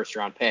and a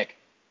first-round pick,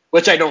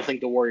 which I don't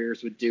think the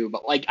Warriors would do.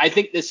 But, like, I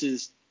think this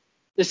is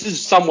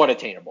somewhat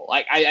attainable.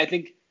 Like, I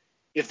think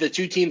if the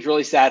two teams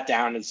really sat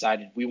down and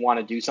decided we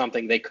want to do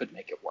something, they could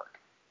make it work.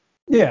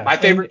 Yeah. My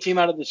favorite team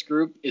out of this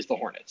group is the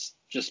Hornets,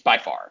 just by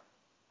far.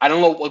 I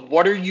don't know,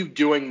 what are you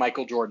doing,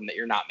 Michael Jordan, that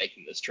you're not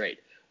making this trade?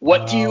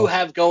 What do you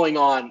have going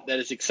on that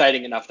is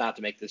exciting enough not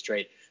to make this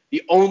trade?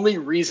 The only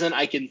reason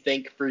I can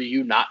think for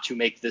you not to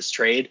make this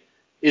trade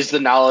is the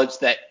knowledge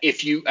that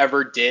if you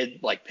ever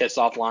did, like, piss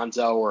off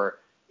Lonzo, or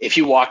if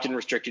you walked in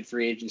restricted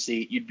free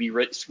agency, you'd be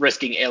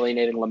risking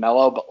alienating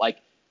LaMelo. But, like,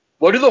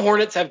 what do the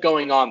Hornets have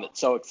going on that's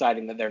so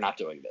exciting that they're not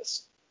doing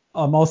this?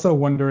 I'm also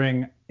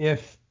wondering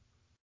if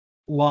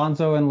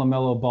Lonzo and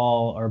LaMelo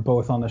Ball are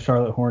both on the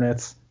Charlotte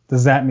Hornets.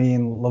 Does that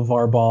mean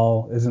LeVar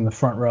Ball is in the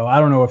front row? I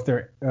don't know if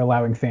they're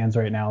allowing fans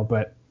right now,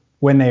 but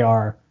when they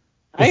are,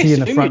 is he in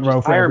the front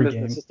row for every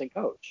game? Assistant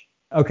coach.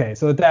 Okay,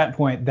 so at that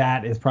point,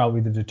 that is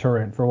probably the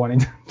deterrent for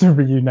wanting to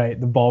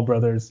reunite the Ball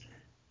brothers.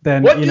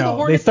 Then,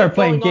 they start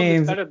playing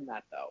games. Better than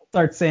that, though?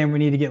 Start saying we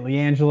need to get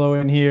LiAngelo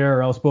in here,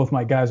 or else both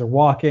my guys are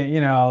walking.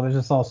 There's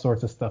just all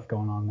sorts of stuff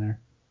going on there.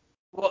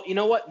 Well, you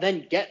know what?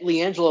 Then get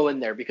LiAngelo in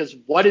there, because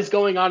what is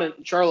going on in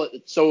Charlotte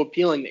that's so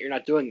appealing that you're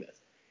not doing this?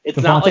 It's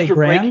not like you're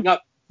breaking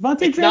up.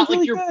 Devontae Graham's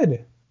really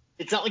good.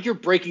 It's not like you're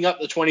breaking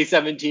up the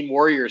 2017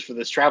 Warriors for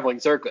this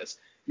traveling circus.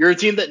 You're a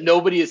team that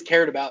nobody has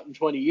cared about in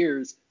 20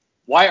 years.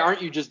 Why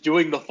aren't you just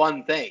doing the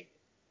fun thing?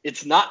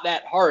 It's not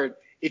that hard.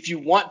 If you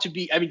want to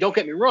be, don't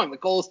get me wrong, the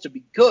goal is to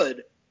be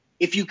good.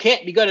 If you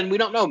can't be good, and we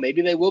don't know,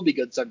 maybe they will be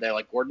good someday.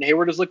 Like, Gordon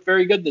Hayward has looked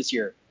very good this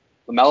year.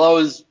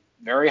 LaMelo is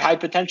very high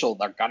potential.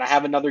 They're going to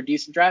have another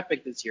decent draft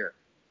pick this year.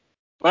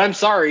 But I'm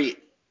sorry,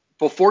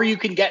 before you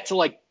can get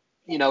to,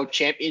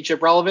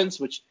 championship relevance,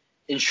 which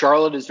in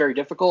Charlotte is very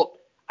difficult,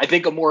 I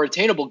think a more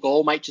attainable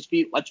goal might just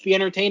be, let's be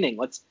entertaining.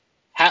 Let's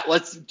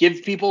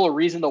give people a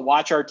reason to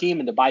watch our team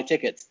and to buy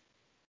tickets.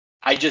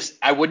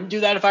 I wouldn't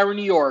do that if I were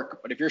New York,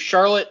 but if you're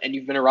Charlotte and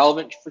you've been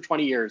irrelevant for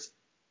 20 years,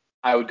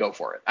 I would go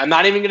for it. I'm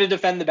not even going to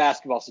defend the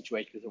basketball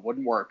situation because it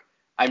wouldn't work.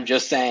 I'm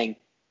just saying,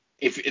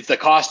 if the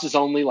cost is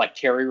only like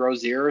Terry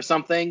Rozier or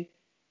something,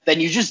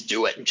 then you just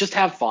do it and just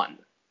have fun.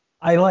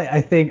 I'm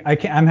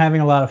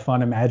having a lot of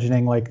fun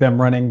imagining like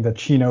them running the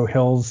Chino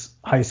Hills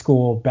high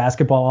school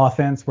basketball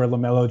offense where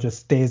LaMelo just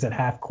stays at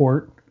half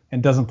court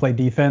and doesn't play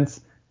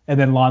defense, and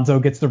then Lonzo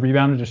gets the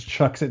rebound and just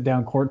chucks it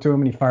down court to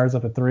him and he fires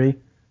up a three.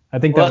 I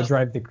think that would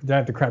drive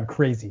the crowd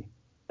crazy.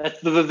 That's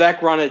the Vivek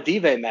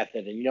Ranadive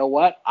method, and you know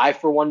what? I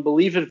for one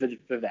believe in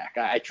Vivek.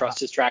 I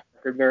trust his track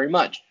record very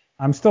much.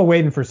 I'm still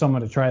waiting for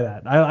someone to try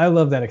that. I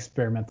love that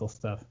experimental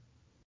stuff.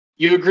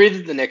 You agree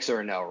that the Knicks are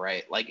a no,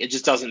 right? Like, it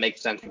just doesn't make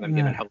sense for them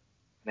given how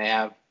they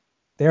have.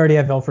 They already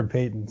have Elfrid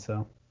Payton,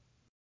 so.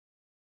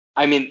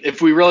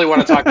 If we really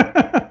want to talk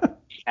about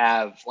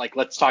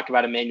let's talk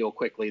about Emmanuel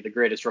Quickley, the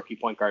greatest rookie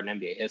point guard in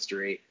NBA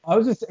history. I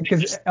was just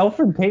because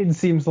Elfrid Payton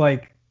seems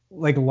like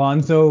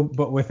Lonzo,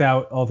 but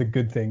without all the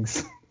good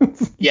things.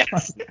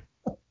 Yes.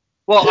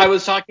 Well, I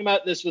was talking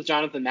about this with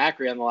Jonathan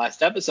Macri on the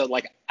last episode.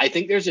 Like, I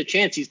think there's a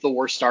chance he's the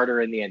worst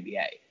starter in the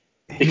NBA.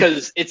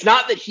 Because it's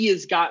not that he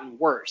has gotten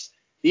worse.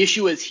 The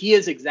issue is he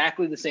is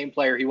exactly the same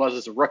player he was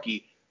as a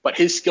rookie, but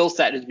his skill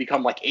set has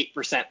become like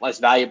 8% less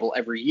valuable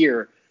every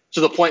year,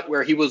 to the point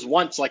where he was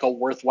once like a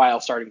worthwhile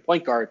starting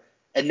point guard,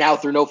 and now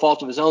through no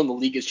fault of his own, the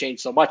league has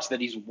changed so much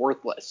that he's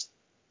worthless.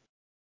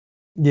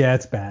 Yeah,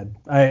 it's bad.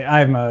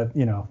 I'm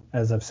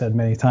as I've said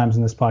many times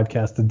in this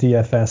podcast, a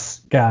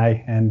DFS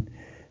guy, and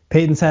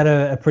Peyton's had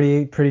a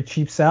pretty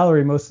cheap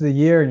salary most of the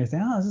year, and you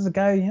think, this is a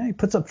guy, he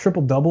puts up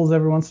triple doubles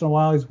every once in a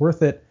while, he's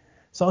worth it.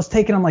 So I was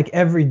taking him like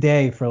every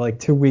day for like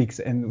 2 weeks,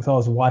 and so I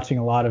was watching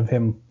a lot of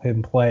him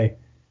play.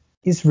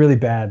 He's really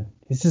bad.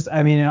 He's just,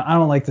 I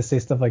don't like to say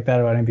stuff like that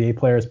about NBA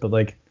players, but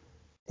like,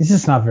 he's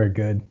just not very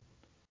good.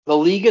 The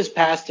league has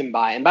passed him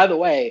by, and by the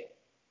way,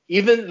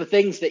 even the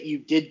things that you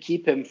did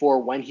keep him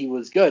for when he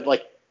was good,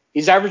 like,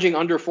 he's averaging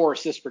under 4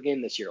 assists per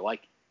game this year.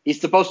 Like, he's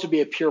supposed to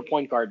be a pure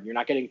point guard, and you're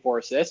not getting 4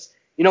 assists.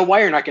 You know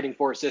why you're not getting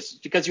 4 assists?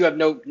 It's because you have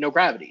no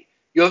gravity.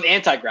 You have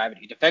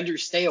anti-gravity.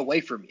 Defenders stay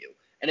away from you,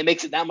 and it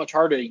makes it that much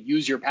harder to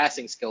use your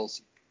passing skills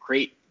to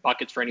create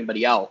buckets for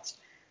anybody else.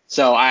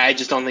 So I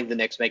just don't think the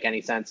Knicks make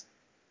any sense.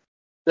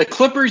 The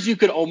Clippers, you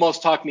could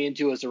almost talk me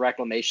into as a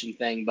reclamation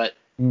thing, but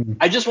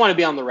I just want to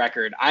be on the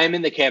record. I am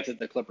in the camp that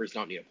the Clippers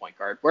don't need a point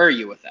guard. Where are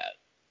you with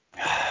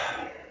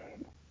that?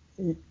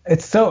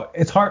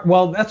 It's hard.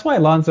 Well, that's why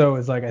Lonzo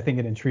is like, I think,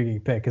 an intriguing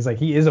pick, because like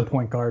he is a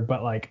point guard,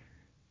 but like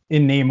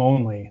in name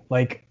only.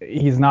 Like,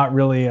 he's not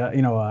really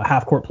a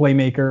half court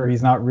playmaker.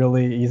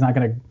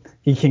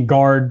 He can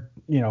guard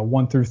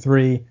 1 through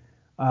 3.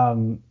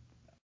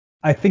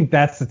 I think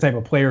that's the type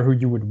of player who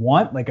you would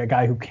want, like a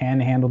guy who can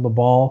handle the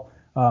ball.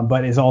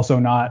 but is also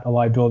not a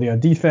liability on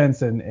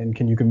defense and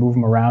you can move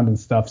him around and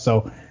stuff.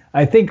 So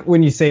I think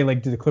when you say,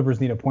 like, do the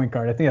Clippers need a point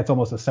guard, I think that's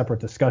almost a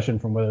separate discussion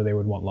from whether they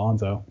would want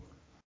Lonzo.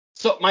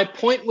 So my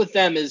point with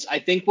them is I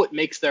think what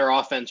makes their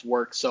offense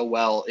work so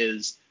well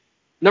is,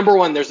 number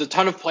one, there's a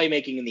ton of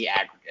playmaking in the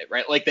aggregate,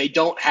 right? Like, they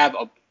don't have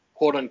a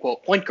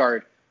quote-unquote point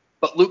guard,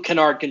 but Luke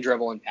Kennard can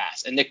dribble and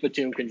pass, and Nick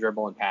Batum can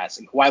dribble and pass,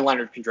 and Kawhi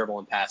Leonard can dribble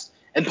and pass,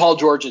 and Paul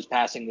George is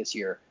passing this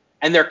year.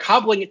 And they're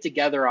cobbling it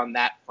together on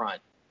that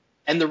front.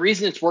 And the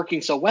reason it's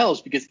working so well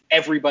is because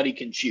everybody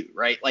can shoot,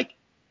 right? Like,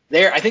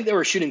 I think they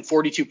were shooting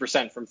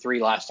 42% from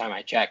three last time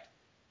I checked.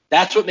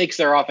 That's what makes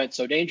their offense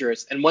so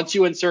dangerous. And once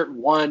you insert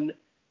one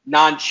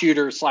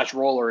non-shooter /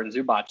 roller in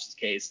Zubac's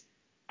case,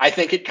 I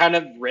think it kind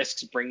of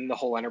risks bringing the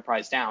whole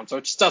enterprise down. So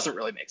it just doesn't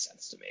really make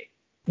sense to me.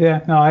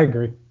 Yeah, no, I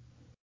agree.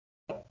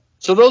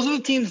 So those are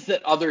the teams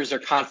that others are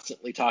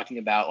constantly talking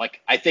about.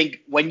 Like, I think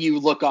when you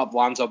look up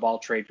Lonzo Ball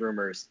trade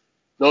rumors,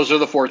 those are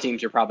the four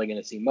teams you're probably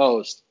going to see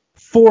most.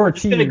 Four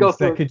teams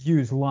that could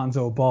use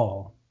Lonzo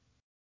Ball.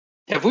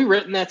 Have we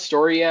written that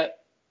story yet?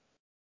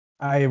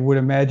 I would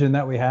imagine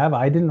that we have.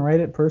 I didn't write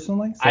it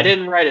personally. So. I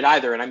didn't write it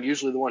either, and I'm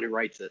usually the one who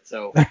writes it.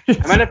 So I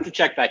might have to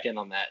check back in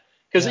on that.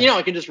 Because,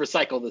 I can just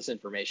recycle this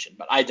information,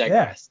 but I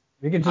digress.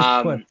 Yeah, we can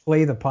just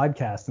play the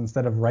podcast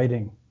instead of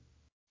writing.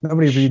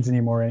 Nobody reads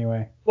anymore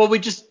anyway. Well, we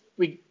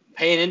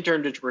pay an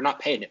intern we're not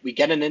paying it. We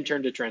get an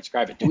intern to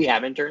transcribe it. Do we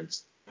have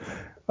interns?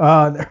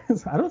 I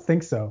don't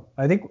think so.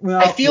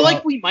 I feel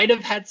like we might have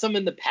had some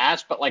in the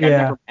past, but I've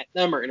never met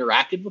them or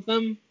interacted with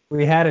them.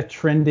 We had a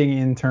trending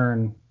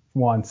intern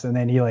once, and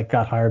then he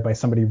got hired by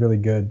somebody really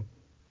good,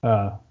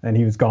 and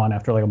he was gone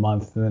after a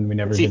month, and then we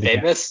never. Is he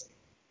famous?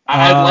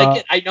 I like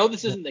it. I know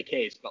this isn't the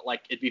case, but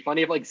it'd be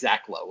funny if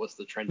Zach Lowe was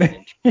the trending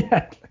intern.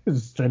 Yeah, it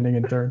was trending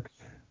intern.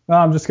 Well,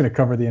 I'm just gonna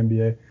cover the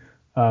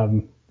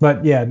NBA.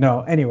 But yeah,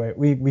 no. Anyway,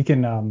 we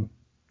can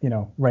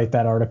write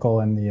that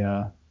article and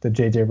the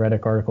JJ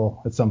Redick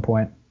article at some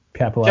point.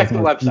 Check the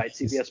website,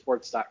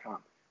 cbssports.com.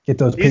 Get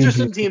those. These are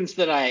some teams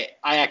that I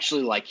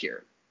actually like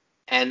here.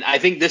 And I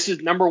think this is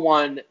number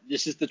one.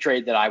 This is the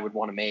trade that I would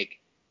want to make.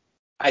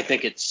 I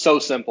think it's so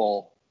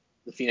simple.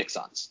 The Phoenix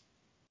Suns.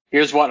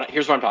 Here's what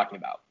I'm talking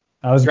about.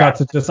 I was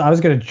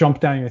going to jump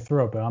down your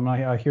throat, but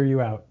I'll hear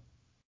you out.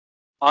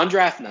 On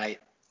draft night,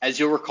 as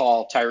you'll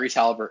recall, Tyrese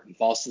Halliburton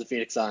falls to the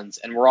Phoenix Suns,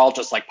 and we're all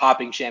just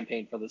popping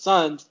champagne for the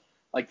Suns.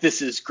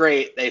 This is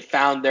great. They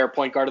found their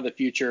point guard of the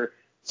future,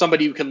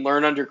 somebody who can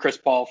learn under Chris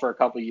Paul for a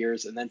couple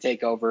years and then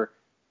take over.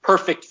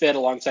 Perfect fit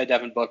alongside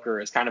Devin Booker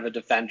as kind of a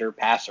defender,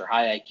 passer,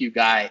 high IQ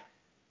guy.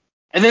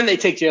 And then they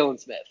take Jalen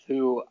Smith,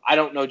 who I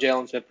don't know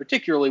Jalen Smith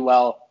particularly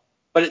well,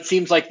 but it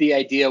seems like the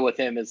idea with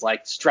him is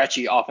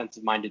stretchy,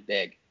 offensive-minded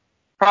big.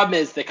 Problem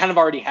is they kind of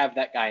already have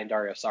that guy in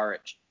Dario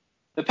Saric.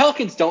 The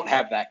Pelicans don't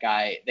have that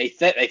guy. They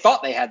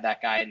thought they had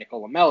that guy in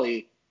Nicolo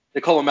Melli.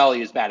 Nicolo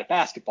Melli is bad at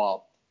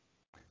basketball.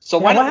 So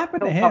what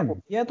happened to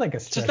him? He had a stretch.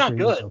 It's just not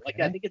good.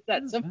 Okay. I think it's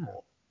that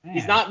simple.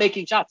 He's not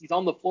making shots. He's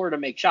on the floor to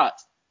make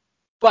shots.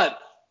 But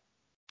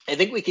I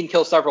think we can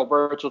kill several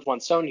birds with one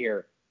stone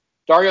here.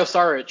 Dario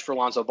Saric for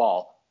Lonzo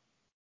Ball.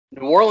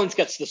 New Orleans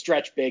gets the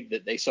stretch big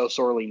that they so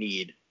sorely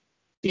need.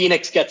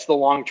 Phoenix gets the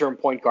long-term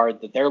point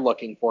guard that they're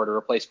looking for to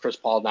replace Chris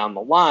Paul down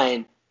the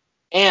line.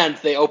 And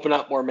they open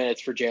up more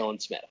minutes for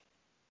Jalen Smith.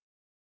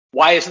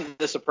 Why isn't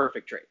this a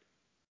perfect trade?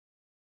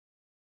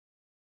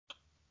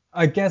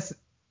 I guess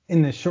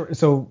in the short,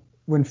 so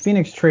when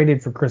Phoenix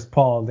traded for Chris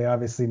Paul, they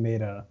obviously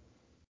made a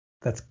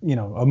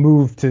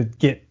move to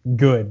get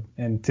good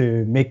and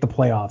to make the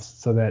playoffs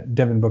so that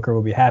Devin Booker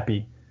will be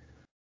happy.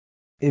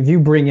 If you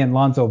bring in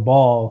Lonzo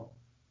Ball,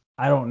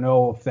 I don't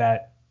know if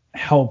that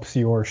helps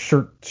your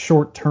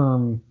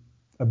short-term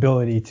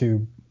ability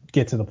to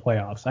get to the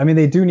playoffs. I mean,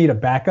 they do need a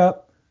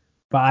backup,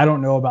 but I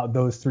don't know about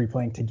those three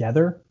playing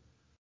together.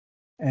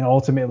 And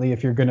ultimately,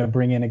 if you're going to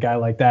bring in a guy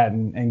like that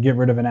and get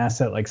rid of an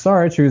asset like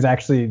Saric, who's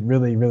actually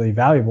really, really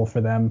valuable for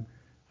them,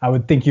 I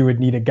would think you would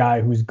need a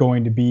guy who's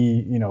going to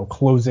be,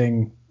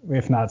 closing,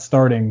 if not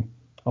starting,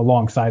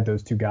 alongside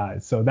those two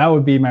guys. So that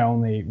would be my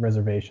only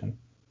reservation.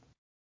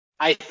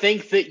 I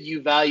think that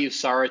you value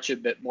Saric a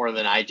bit more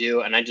than I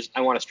do, and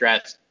I want to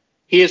stress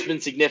he has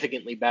been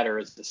significantly better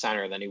as the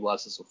center than he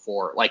was as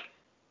before.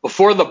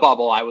 Before the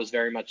bubble, I was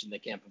very much in the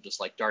camp of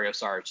just Dario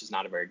Saric is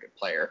not a very good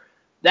player.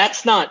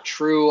 That's not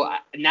true.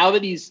 Now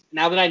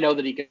that I know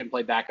that he can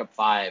play backup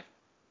five,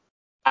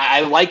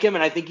 I like him,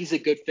 and I think he's a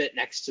good fit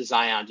next to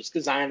Zion, just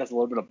because Zion has a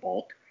little bit of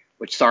bulk,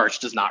 which Saric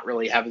does not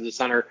really have as a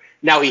center.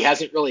 Now, he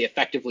hasn't really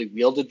effectively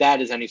wielded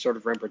that as any sort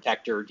of rim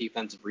protector or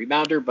defensive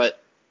rebounder,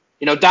 but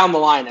down the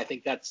line, I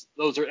think that's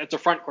a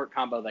front court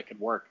combo that could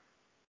work.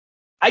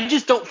 I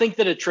just don't think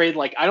that a trade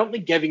I don't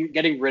think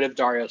getting rid of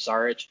Dario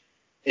Saric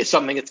is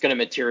something that's going to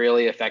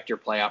materially affect your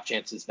playoff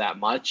chances that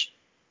much.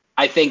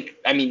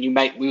 You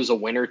might lose a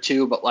win or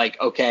two, but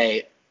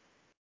okay,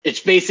 it's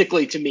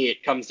basically, to me,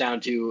 it comes down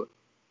to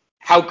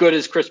how good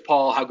is Chris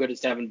Paul, how good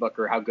is Devin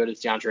Booker, how good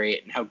is DeAndre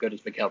Ayton, how good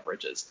is Mikal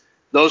Bridges.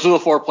 Those are the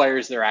four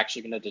players that are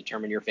actually going to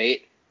determine your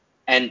fate.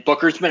 And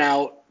Booker's been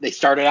out. They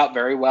started out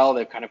very well.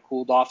 They've kind of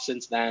cooled off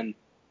since then.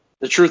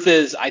 The truth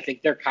is, I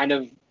think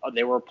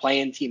they were a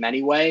play-in team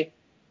anyway,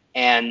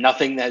 and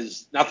nothing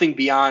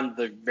beyond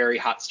the very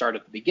hot start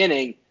at the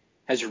beginning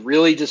has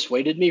really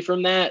dissuaded me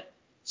from that.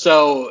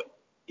 So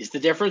is the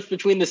difference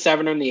between the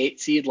 7 and the 8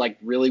 seed like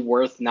really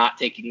worth not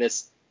taking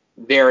this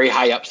very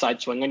high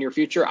upside swing on your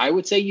future? I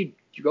would say you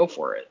go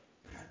for it.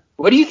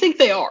 What do you think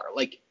they are?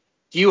 Like,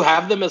 do you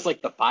have them as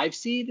like the 5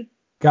 seed?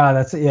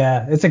 God,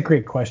 it's a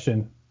great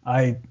question.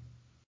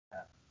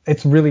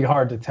 It's really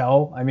hard to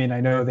tell. I mean,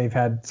 I know they've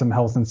had some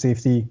health and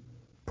safety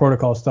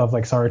protocol stuff,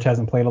 like Saric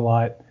hasn't played a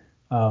lot.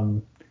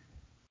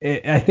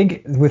 I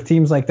think with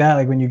teams like that,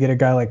 like when you get a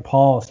guy like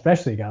Paul,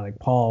 especially a guy like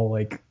Paul,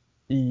 like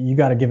you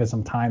got to give it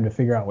some time to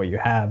figure out what you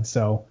have.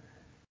 So,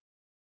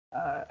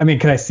 I mean,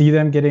 could I see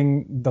them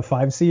getting the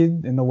 5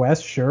 seed in the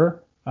West?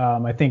 Sure.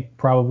 I think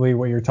probably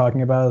what you're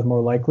talking about is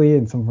more likely,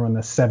 and somewhere in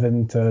the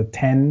 7 to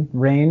 10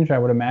 range, I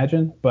would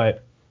imagine.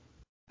 But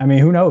I mean,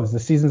 who knows? The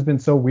season's been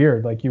so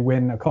weird. Like you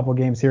win a couple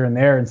games here and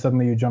there, and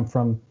suddenly you jump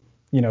from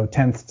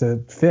 10th to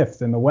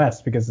 5th in the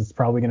West because it's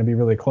probably going to be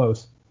really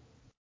close.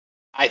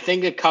 I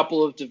think a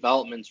couple of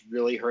developments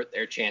really hurt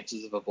their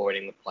chances of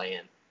avoiding the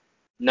play-in.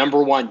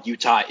 Number one,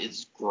 Utah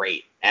is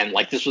great, and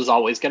like this was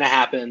always going to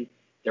happen.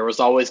 There was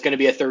always going to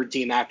be a third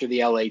team after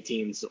the LA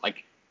teams that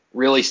like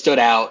really stood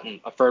out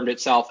and affirmed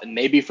itself. And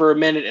maybe for a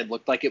minute it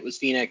looked like it was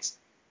Phoenix.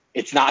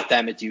 It's not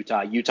them, it's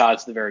Utah. Utah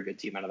is the very good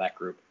team out of that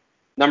group.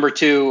 Number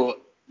two,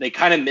 they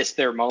kind of missed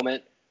their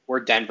moment where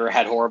Denver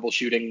had horrible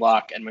shooting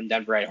luck and when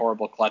Denver had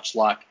horrible clutch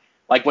luck.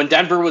 Like when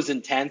Denver was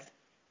in 10th,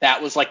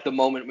 that was like the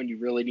moment when you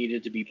really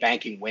needed to be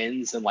banking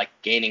wins and like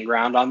gaining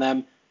ground on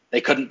them.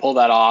 They couldn't pull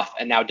that off,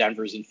 and now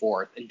Denver's in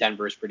 4th, and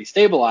Denver is pretty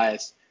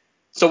stabilized.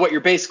 So what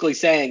you're basically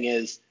saying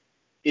is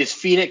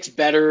Phoenix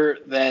better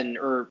than,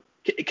 or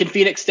can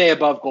Phoenix stay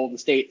above Golden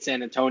State,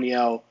 San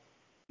Antonio,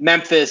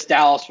 Memphis,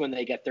 Dallas when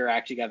they get their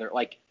act together?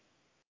 Like,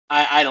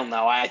 I don't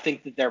know. I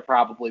think that they're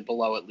probably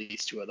below at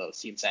least 2 of those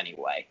teams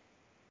anyway.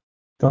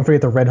 Don't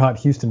forget the red-hot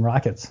Houston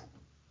Rockets.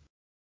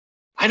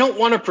 I don't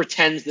want to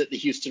pretend that the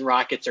Houston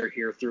Rockets are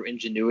here through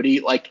ingenuity.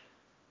 Like,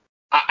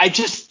 I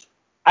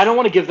don't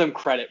want to give them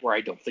credit where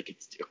I don't think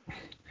it's due.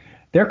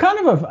 They're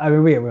kind of I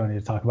mean, we don't need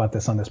to talk about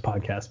this on this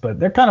podcast, but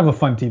they're kind of a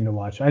fun team to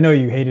watch. I know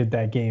you hated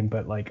that game,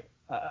 but like,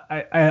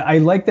 I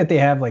like that they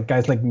have like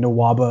guys like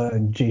Nwaba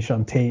and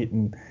Jayshawn Tate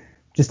and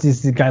just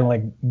this guy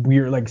like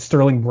weird, like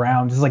Sterling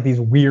Brown, just like these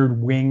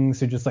weird wings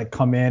who just like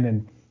come in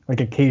and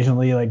like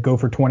occasionally like go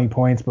for 20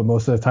 points, but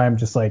most of the time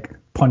just like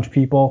punch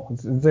people.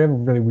 They're a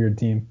really weird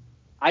team.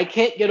 I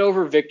can't get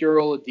over Victor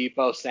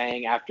Oladipo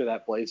saying after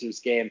that Blazers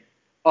game,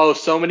 oh,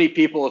 so many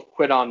people have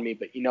quit on me,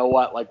 but you know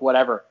what? Like,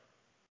 whatever.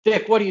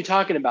 Vic, what are you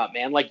talking about,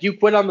 man? Like, you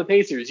quit on the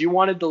Pacers. You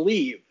wanted to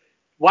leave.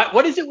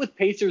 What is it with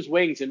Pacers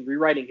wings and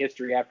rewriting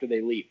history after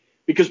they leave?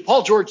 Because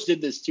Paul George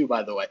did this too,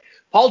 by the way.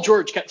 Paul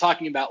George kept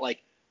talking about,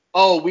 like,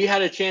 oh, we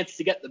had a chance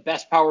to get the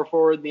best power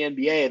forward in the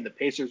NBA, and the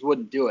Pacers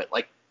wouldn't do it.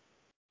 Like,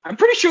 I'm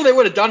pretty sure they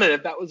would have done it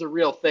if that was a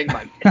real thing,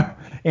 my man.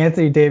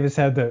 Anthony Davis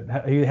had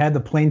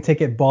the plane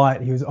ticket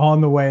bought. He was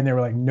on the way, and they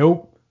were like,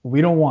 nope, we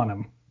don't want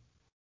him.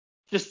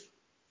 Just,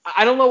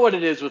 I don't know what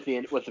it is with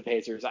the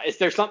Pacers. Is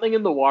there something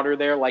in the water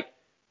there? Like,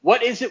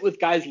 what is it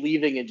with guys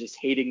leaving and just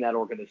hating that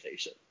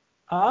organization?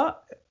 I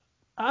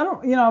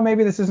don't,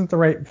 maybe this isn't the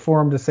right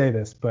forum to say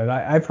this, but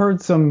I've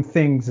heard some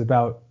things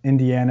about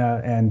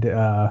Indiana and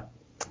the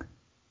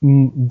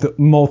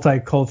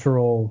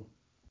multicultural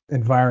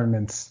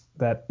environments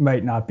that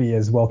might not be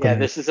as welcoming. Yeah,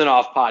 this is an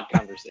off-pod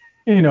conversation.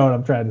 You know what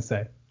I'm trying to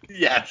say.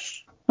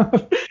 Yes.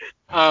 Back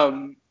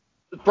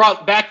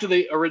to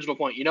the original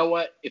point. You know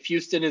what? If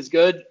Houston is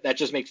good, that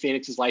just makes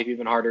Phoenix's life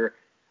even harder.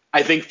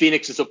 I think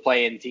Phoenix is a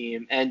play-in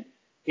team, and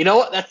you know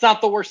what? That's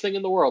not the worst thing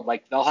in the world.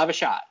 Like, they'll have a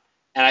shot.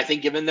 And I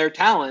think given their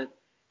talent,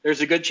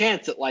 there's a good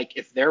chance that, like,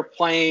 if they're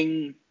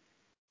playing,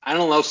 I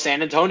don't know,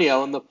 San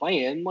Antonio in the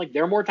play-in, like,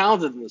 they're more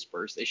talented than the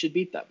Spurs. They should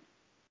beat them.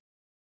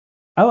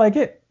 I like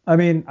it. I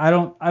mean, I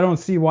don't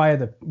see why are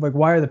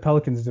the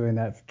Pelicans doing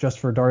that just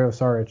for Dario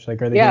Saric?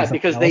 Like, are they? Yeah,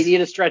 because they need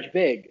a stretch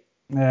big.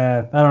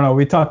 I don't know.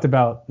 We talked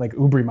about like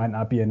Oubre might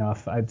not be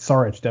enough.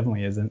 Saric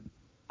definitely isn't.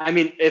 I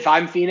mean, if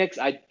I'm Phoenix,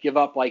 I'd give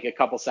up like a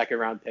couple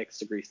second-round picks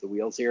to grease the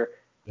wheels here.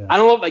 Yeah. I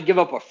don't know if I'd give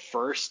up a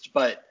first,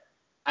 but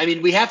I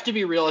mean, we have to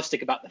be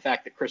realistic about the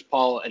fact that Chris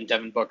Paul and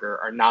Devin Booker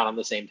are not on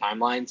the same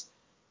timelines.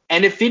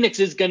 And if Phoenix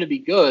is going to be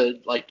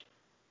good, like,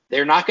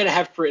 they're not going to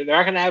have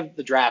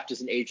the draft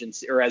as an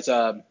agency or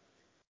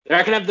they're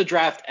not going to have the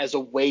draft as a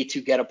way to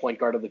get a point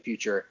guard of the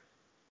future.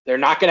 They're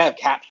not going to have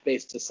cap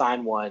space to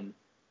sign one.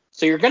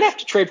 So you're going to have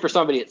to trade for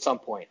somebody at some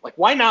point. Like,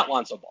 why not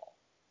Lonzo Ball?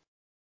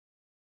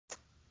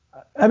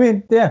 I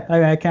mean, yeah,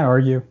 I can't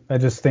argue. I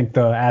just think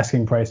the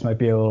asking price might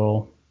be a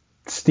little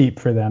steep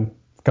for them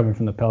coming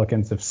from the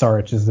Pelicans if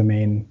Saric is the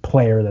main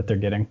player that they're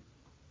getting.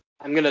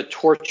 I'm going to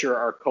torture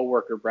our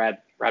coworker Brad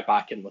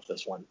Botkin with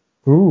this one.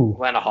 Ooh.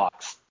 Atlanta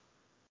Hawks.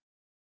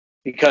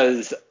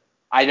 Because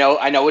I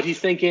know what he's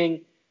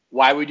thinking.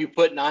 Why would you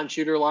put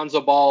non-shooter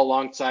Lonzo Ball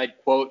alongside,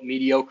 quote,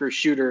 mediocre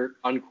shooter,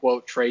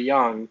 unquote, Trae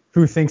Young?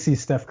 Who thinks he's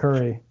Steph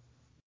Curry?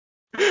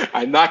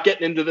 I'm not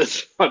getting into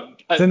this one,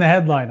 It's in but the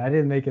headline. I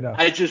didn't make it up.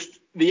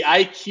 the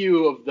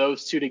IQ of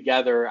those two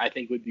together, I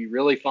think would be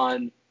really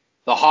fun.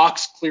 The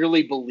Hawks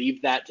clearly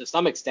believe that to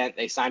some extent.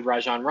 They signed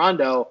Rajon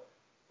Rondo.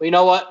 But you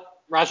know what?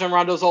 Rajon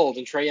Rondo's old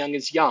and Trae Young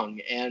is young,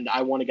 and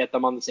I want to get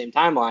them on the same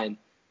timeline.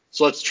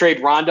 So let's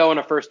trade Rondo and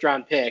a first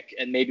round pick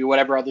and maybe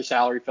whatever other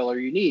salary filler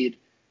you need.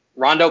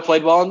 Rondo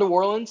played well in New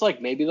Orleans.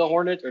 Like maybe the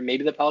Hornets or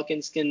maybe the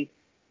Pelicans can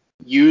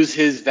use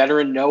his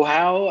veteran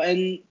know-how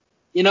and,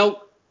 you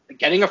know,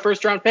 getting a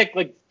first round pick.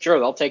 Like sure,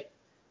 they'll take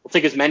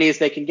as many as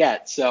they can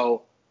get.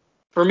 So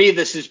for me,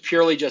 this is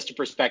purely just a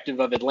perspective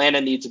of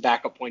Atlanta needs a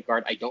backup point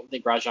guard. I don't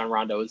think Rajon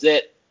Rondo is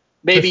it.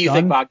 Maybe Chris you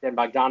think Dunn? Bogdan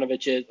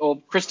Bogdanovic is.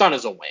 Oh, Chris Dunn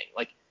is a wing.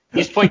 Like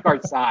he's point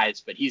guard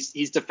size, but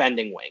he's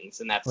defending wings,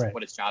 and that's Right.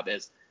 what his job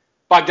is.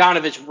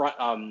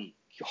 Bogdanovic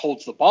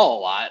holds the ball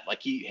a lot.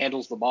 Like he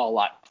handles the ball a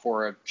lot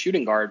for a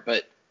shooting guard,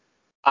 but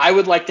I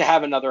would like to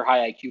have another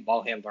high IQ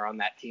ball handler on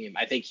that team.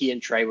 I think he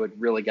and Trae would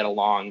really get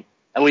along,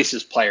 at least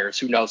as players.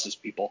 Who knows as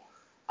people?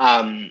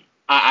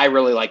 I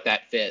really like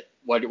that fit.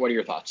 What are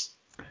your thoughts?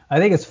 I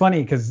think it's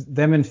funny because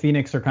them and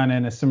Phoenix are kind of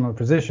in a similar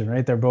position,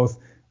 right? They're both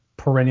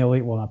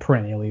perennially, well, not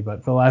perennially, but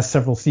for the last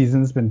several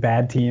seasons, been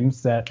bad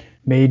teams that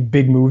made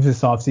big moves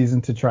this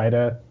offseason to try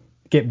to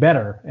get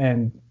better.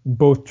 And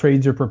both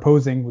trades you're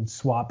proposing would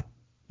swap,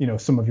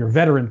 some of your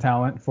veteran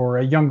talent for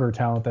a younger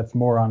talent that's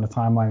more on the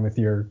timeline with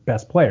your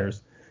best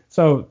players.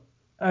 So,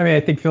 I mean,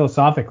 I think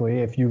philosophically,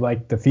 if you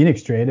like the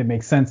Phoenix trade, it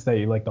makes sense that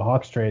you like the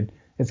Hawks trade.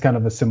 It's kind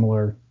of a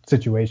similar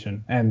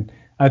situation. And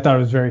I thought it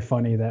was very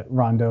funny that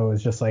Rondo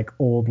is just like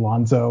old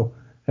Lonzo,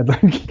 and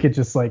like he could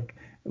just like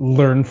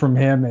learn from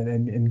him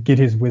and get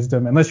his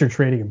wisdom, unless you're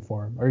trading him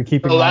for him. Are you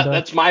keeping Well, Rondo?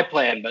 that's my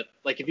plan. But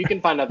like, if you can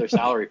find other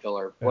salary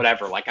filler,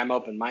 whatever. Like, I'm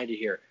open minded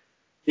here.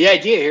 The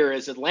idea here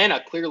is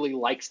Atlanta clearly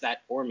likes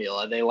that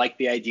formula. They like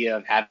the idea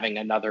of having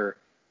another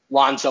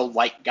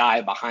Lonzo-like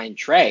guy behind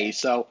Trae.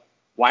 So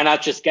why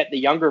not just get the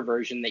younger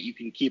version that you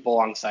can keep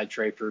alongside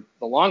Trae for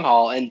the long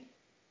haul? And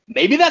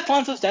maybe that's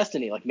Lonzo's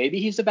destiny. Like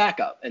maybe he's a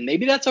backup, and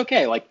maybe that's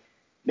okay. Like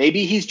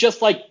maybe he's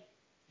just like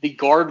the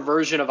guard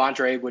version of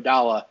Andre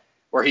Iguodala,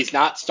 where he's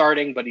not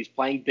starting, but he's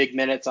playing big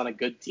minutes on a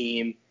good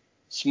team,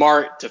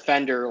 smart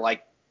defender.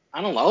 Like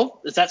I don't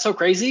know, is that so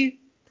crazy?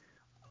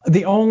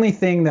 The only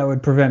thing that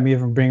would prevent me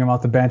from bringing him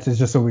off the bench is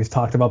just what we've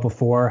talked about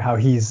before, how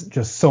he's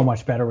just so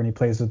much better when he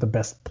plays with the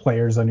best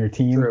players on your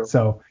team. True.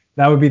 So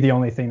that would be the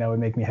only thing that would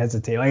make me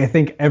hesitate. Like I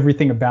think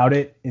everything about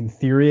it in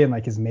theory and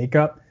like his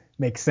makeup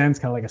makes sense,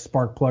 kind of like a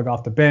spark plug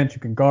off the bench.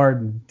 You can guard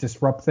and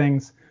disrupt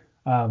things.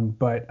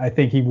 But I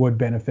think he would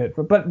benefit.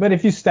 But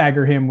if you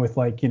stagger him with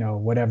like,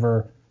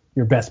 whatever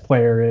your best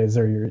player is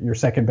or your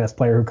second best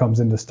player who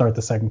comes in to start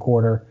the second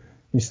quarter,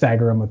 you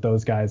stagger him with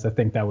those guys. I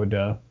think that would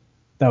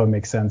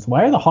make sense.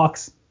 Why are the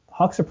Hawks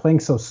are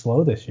playing so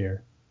slow this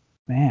year?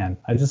 Man,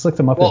 I just looked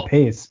them up at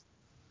pace.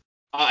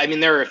 I mean,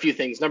 there are a few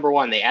things. Number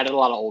one, they added a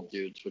lot of old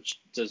dudes, which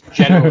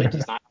generally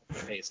does not help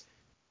the pace.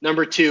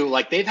 Number two,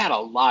 like they've had a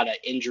lot of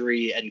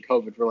injury and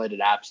COVID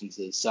related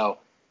absences. So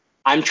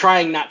I'm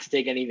trying not to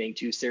take anything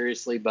too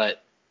seriously,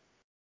 but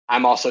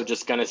I'm also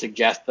just going to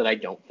suggest that I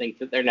don't think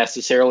that they're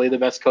necessarily the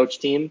best coach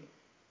team,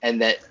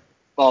 and that,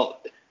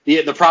 well,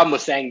 the problem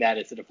with saying that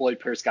is that if Lloyd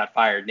Pierce got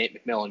fired,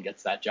 Nate McMillan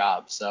gets that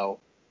job. So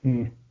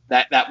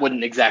that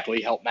wouldn't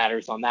exactly help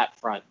matters on that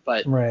front.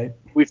 But right.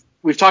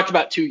 We've talked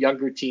about two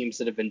younger teams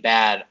that have been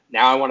bad.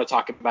 Now I want to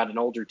talk about an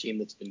older team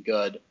that's been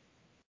good,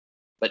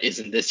 but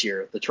isn't this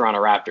year, the Toronto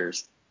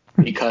Raptors.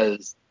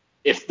 Because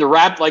if the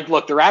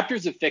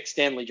Raptors have fixed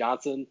Stanley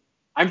Johnson,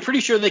 I'm pretty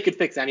sure they could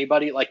fix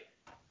anybody. Like,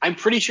 I'm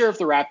pretty sure if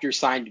the Raptors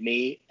signed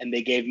me and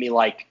they gave me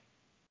like,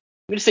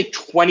 I'm going to say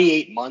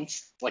 28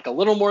 months, like a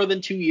little more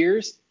than 2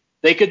 years,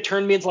 they could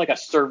turn me into like a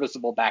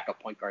serviceable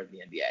backup point guard in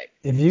the NBA.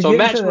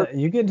 If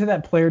you get into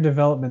that player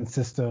development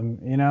system,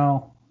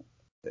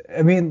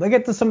 I mean, look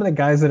at some of the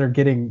guys that are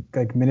getting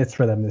like minutes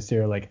for them this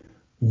year, like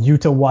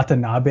Yuta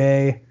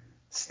Watanabe,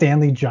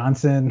 Stanley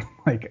Johnson,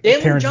 like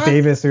Terrence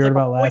Davis we heard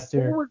about last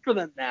year. Forward for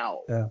them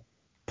now. Yeah.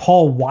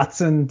 Paul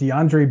Watson,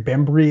 DeAndre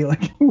Bembry,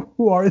 like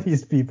who are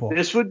these people?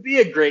 This would be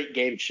a great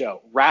game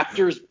show.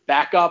 Raptors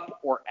backup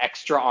or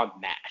extra on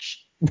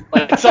MASH.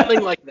 Like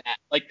something like that.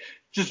 Like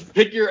just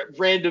pick your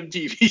random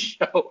TV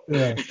show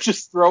and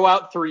just throw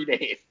out 3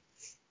 names.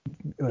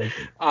 Like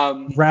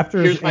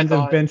Raptors end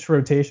of bench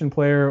rotation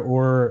player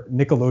or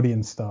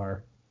Nickelodeon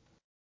star.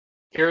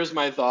 Here's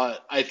my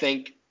thought. I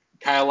think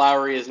Kyle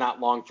Lowry is not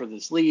long for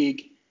this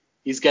league.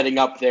 He's getting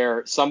up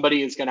there.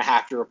 Somebody is going to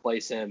have to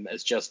replace him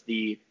as just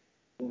the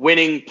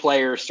winning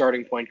player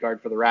starting point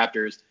guard for the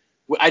Raptors.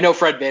 I know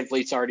Fred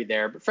VanVleet's already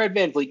there, but Fred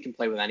VanVleet can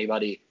play with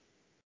anybody.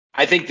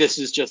 I think this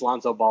is just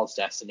Lonzo Ball's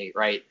destiny,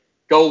 right?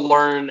 Go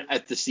learn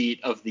at the seat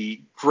of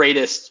the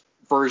greatest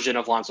version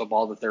of Lonzo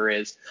Ball that there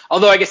is.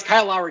 Although I guess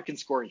Kyle Lowry can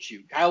score and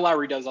shoot. Kyle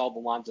Lowry does all the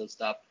Lonzo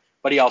stuff,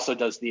 but he also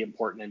does the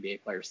important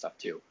NBA player stuff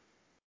too.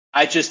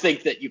 I just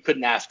think that you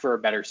couldn't ask for a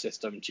better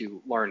system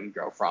to learn and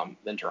grow from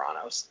than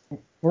Toronto's.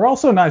 We're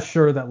also not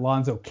sure that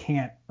Lonzo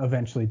can't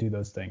eventually do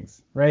those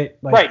things, right?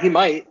 Right, he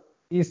might.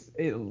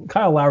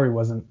 Kyle Lowry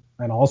wasn't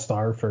an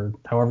all-star for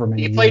however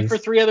many He years. played for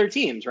 3 other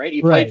teams, right?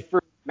 He played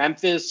for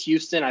Memphis,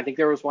 Houston. I think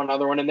there was one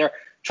other one in there.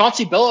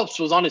 Chauncey Billups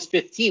was on his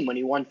 5th team when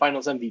he won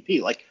Finals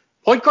MVP. Like,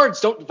 point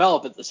guards don't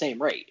develop at the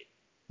same rate.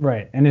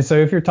 Right. And so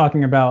if you're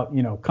talking about,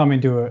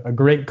 coming to a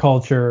great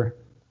culture,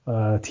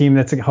 a team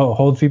that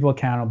holds people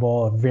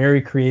accountable, a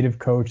very creative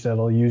coach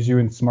that'll use you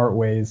in smart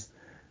ways.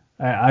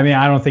 I mean,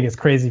 I don't think it's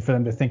crazy for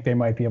them to think they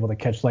might be able to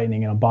catch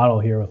lightning in a bottle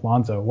here with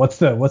Lonzo. What's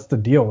the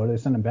deal? What are they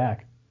sending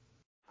back?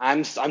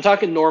 I'm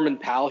talking Norman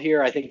Powell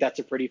here. I think that's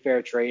a pretty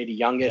fair trade. A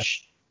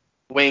youngish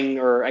wing,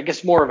 or I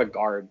guess more of a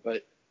guard,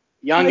 but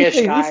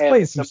youngish guy. He's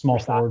played some small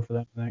forward for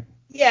them, I think.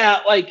 Yeah,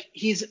 like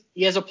he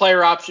has a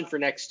player option for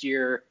next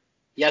year.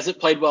 He hasn't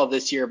played well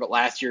this year, but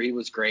last year he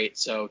was great.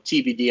 So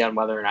TBD on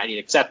whether or not he'd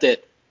accept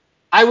it.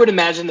 I would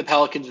imagine the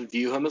Pelicans would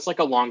view him as like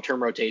a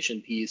long-term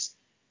rotation piece.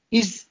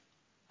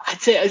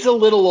 I'd say he's a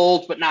little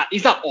old, but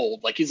he's not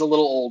old. Like, he's a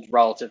little old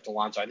relative to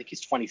Lonzo. I think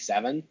he's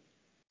 27.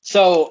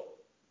 So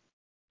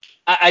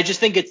I just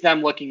think it's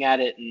them looking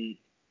at it and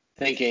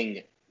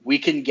thinking we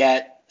can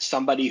get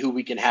somebody who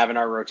we can have in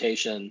our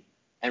rotation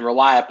and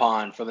rely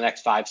upon for the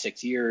next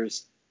 5-6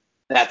 years.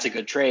 That's a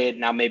good trade.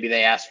 Now maybe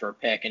they ask for a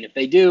pick, and if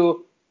they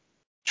do,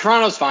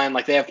 Toronto's fine.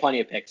 Like, they have plenty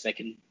of picks. They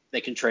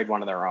can trade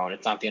one of their own.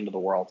 It's not the end of the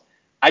world.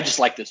 I just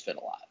like this fit a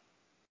lot.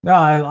 No,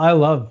 I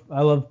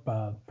love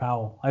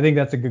Powell. I think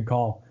that's a good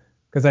call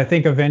because I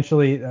think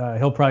eventually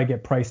he'll probably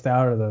get priced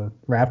out of the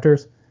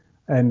Raptors,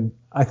 and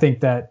I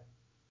think that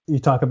you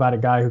talk about a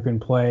guy who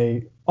can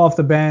play off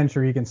the bench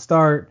or he can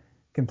start,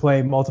 can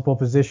play multiple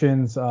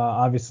positions.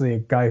 Obviously, a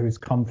guy who's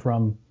come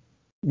from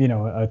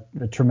a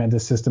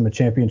tremendous system, a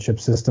championship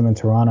system in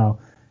Toronto.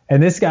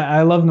 And this guy,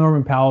 I love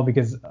Norman Powell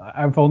because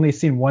I've only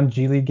seen one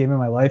G League game in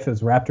my life. It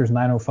was Raptors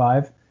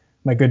 905.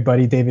 My good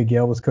buddy David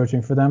Gale was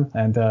coaching for them,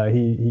 and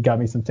he got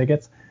me some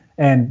tickets.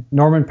 And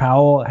Norman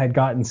Powell had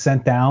gotten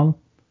sent down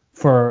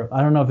for,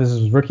 I don't know if this was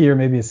his rookie or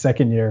maybe his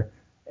second year,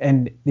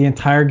 and the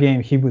entire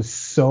game he was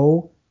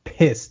so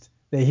pissed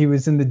that he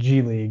was in the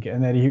G League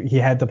and that he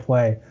had to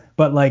play.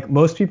 But like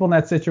most people in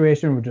that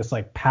situation would just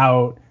like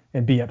pout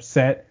and be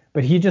upset.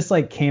 But he just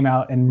like came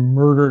out and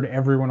murdered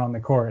everyone on the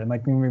court. And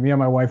like me and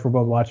my wife were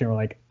both watching. We're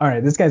like, all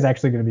right, this guy's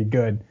actually going to be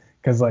good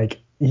because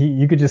like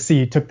you could just see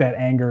he took that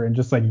anger and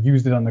just like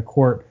used it on the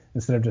court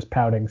instead of just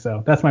pouting.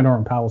 So that's my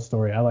Norman Powell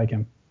story. I like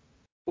him.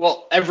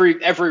 Well, every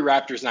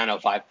Raptors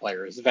 905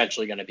 player is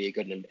eventually going to be a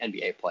good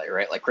NBA player,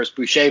 right? Like Chris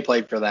Boucher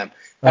played for them.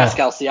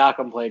 Pascal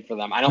Siakam played for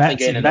them. I don't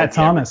think Matt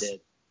Thomas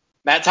did.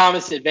 Matt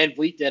Thomas did. Van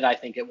Vliet did, I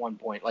think, at one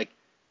point. Like,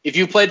 if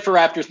you played for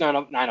Raptors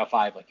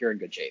 905, like, you're in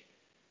good shape.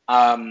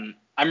 I'm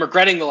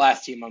regretting the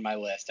last team on my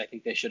list. I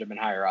think they should have been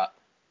higher up.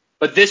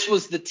 But this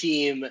was the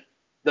team,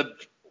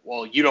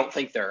 well, you don't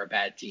think they're a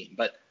bad team,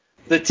 but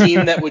the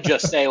team that would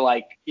just say,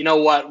 like, you know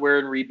what, we're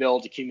in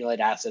rebuild, accumulate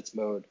assets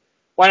mode.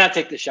 Why not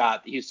take the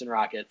shot, the Houston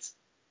Rockets?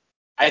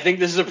 I think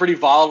this is a pretty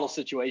volatile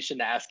situation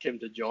to ask him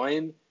to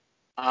join.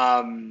 If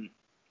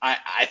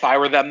I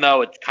were them,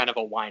 though, it's kind of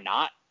a why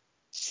not.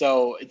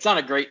 So it's not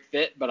a great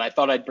fit, but I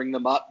thought I'd bring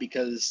them up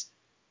because,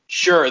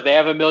 sure, they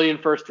have 1 million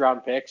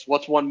first-round picks.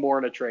 What's one more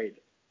in a trade?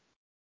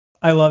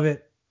 I love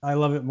it. I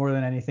love it more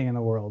than anything in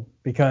the world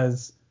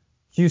because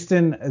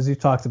Houston, as you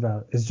talked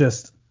about, is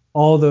just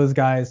all those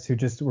guys who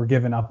just were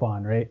given up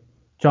on, right?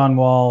 John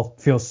Wall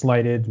feels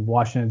slighted.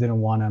 Washington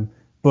didn't want him.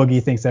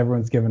 Boogie thinks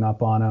everyone's given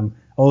up on him.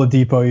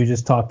 Oladipo, you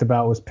just talked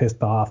about, was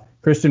pissed off.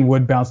 Christian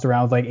Wood bounced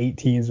around with like 8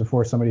 teams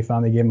before somebody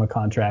finally gave him a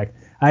contract.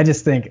 I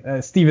just think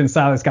Steven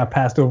Silas got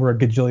passed over a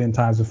gajillion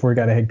times before he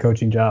got a head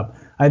coaching job.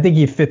 I think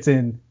he fits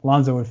in.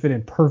 Lonzo would fit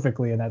in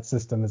perfectly in that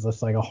system as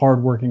just like a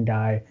hardworking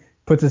guy,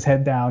 puts his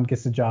head down,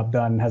 gets the job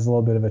done, has a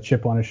little bit of a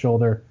chip on his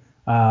shoulder.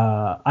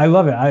 I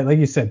love it. Like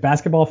you said,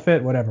 basketball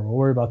fit, whatever. We'll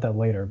worry about that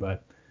later.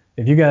 But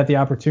if you got the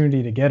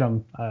opportunity to get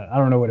him, I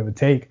don't know what it would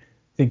take.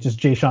 I think just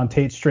Jayshawn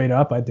Tate straight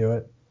up, I'd do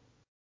it.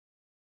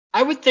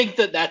 I would think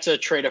that that's a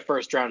trade a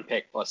first-round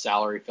pick plus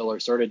salary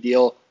filler sort of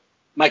deal.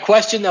 My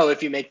question, though,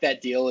 if you make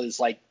that deal is,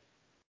 like,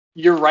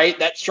 you're right.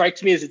 That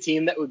strikes me as a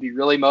team that would be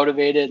really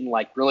motivated and,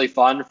 like, really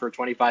fun for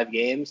 25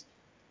 games.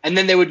 And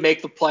then they would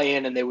make the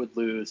play-in and they would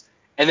lose.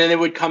 And then they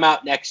would come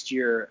out next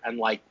year and,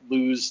 like,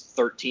 lose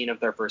 13 of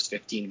their first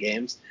 15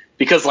 games.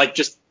 Because, like,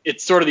 just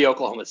it's sort of the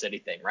Oklahoma City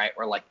thing, right?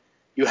 Where, like,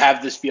 you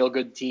have this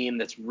feel-good team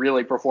that's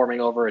really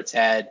performing over its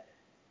head.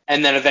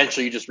 And then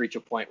eventually you just reach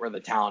a point where the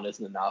talent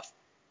isn't enough.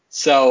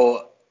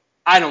 So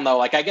I don't know.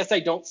 Like, I guess I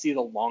don't see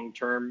the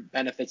long-term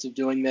benefits of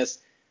doing this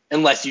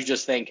unless you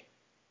just think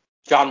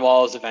John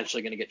Wall is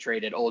eventually going to get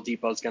traded.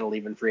 Oladipo is going to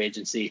leave in free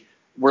agency.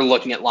 We're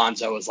looking at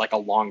Lonzo as like a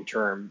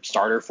long-term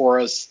starter for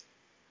us.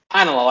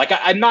 I don't know. Like,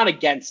 I'm not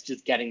against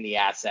just getting the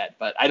asset,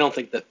 but I don't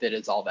think the fit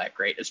is all that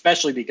great,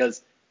 especially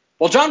because,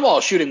 well, John Wall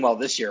is shooting well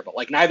this year, but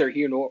like neither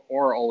he nor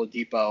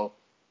Oladipo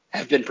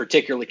have been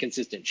particularly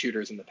consistent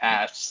shooters in the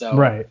past. So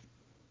right.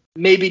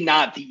 Maybe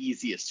not the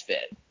easiest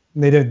fit.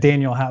 They did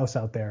Daniel House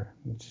out there,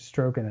 just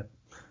stroking it.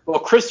 Well,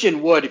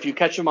 Christian Wood, if you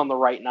catch him on the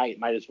right night,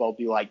 might as well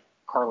be like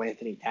Karl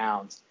Anthony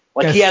Towns.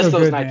 Like, he has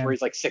those nights where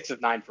he's like 6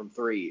 of 9 from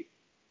 3.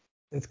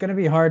 It's going to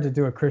be hard to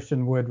do a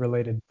Christian Wood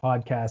related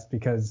podcast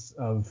because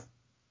of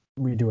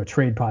we do a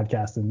trade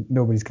podcast and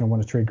nobody's going to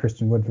want to trade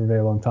Christian Wood for a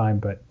very long time,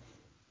 but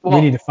we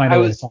need to find a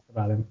way to talk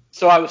about him.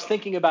 So I was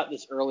thinking about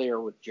this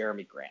earlier with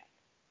Jeremy Grant.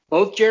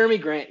 Both Jeremy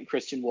Grant and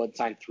Christian Wood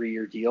signed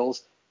 3-year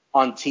deals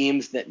on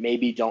teams that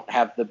maybe don't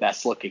have the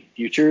best looking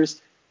futures.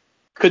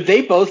 Could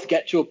they both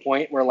get to a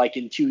point where, like,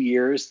 in 2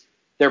 years,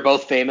 they're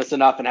both famous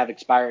enough and have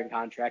expiring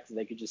contracts and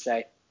they could just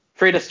say,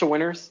 trade us to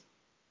winners?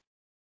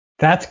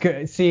 That's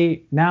good.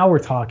 See, now we're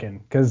talking,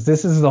 because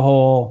this is the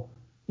whole,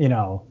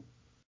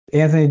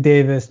 Anthony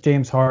Davis,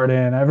 James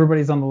Harden,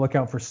 everybody's on the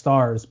lookout for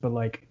stars, but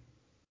like,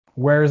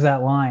 where's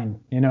that line?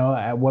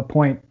 At what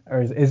point,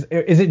 or is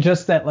it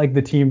just that like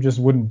the team just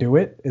wouldn't do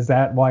it? Is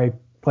that why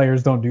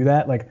players don't do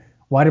that? Like,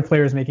 why do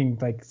players making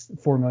like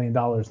 $4 million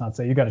not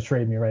say, you got to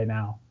trade me right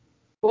now?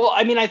 Well,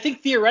 I mean, I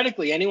think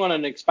theoretically anyone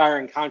on an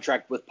expiring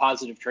contract with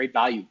positive trade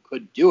value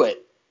could do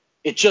it.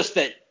 It's just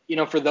that,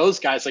 for those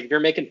guys, like if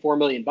you're making $4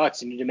 million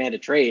and you demand a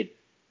trade,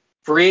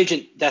 free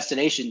agent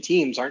destination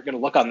teams aren't going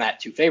to look on that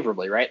too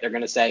favorably, right? They're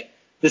going to say,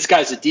 this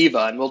guy's a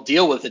diva and we'll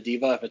deal with a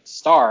diva if it's a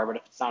star, but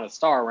if it's not a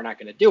star, we're not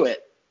going to do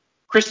it.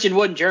 Christian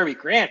Wood and Jeremy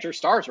Grant are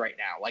stars right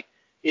now. Like,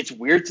 it's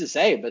weird to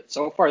say, but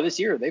so far this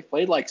year, they've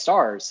played like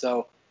stars.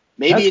 So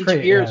maybe in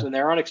 2 years when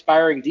they're on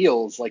expiring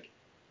deals, like,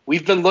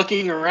 we've been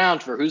looking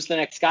around for who's the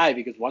next guy,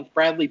 because once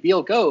Bradley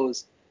Beal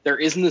goes, there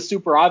isn't a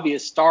super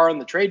obvious star on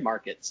the trade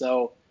market.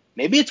 So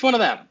maybe it's one of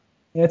them.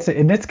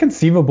 It's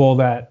conceivable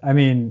that,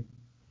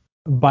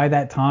 by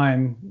that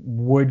time,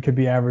 Wood could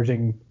be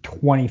averaging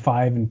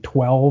 25 and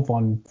 12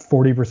 on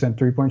 40%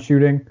 three-point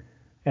shooting,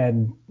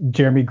 and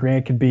Jeremy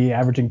Grant could be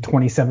averaging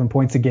 27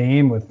 points a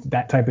game with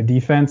that type of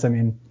defense.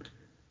 Okay.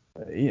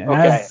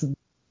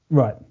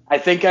 What? I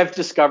think I've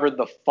discovered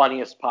the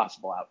funniest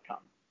possible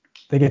outcome.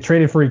 They get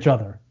traded for each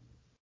other.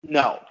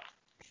 No.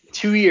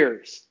 2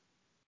 years.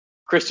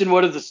 Christian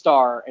Wood is a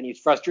star, and he's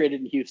frustrated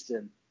in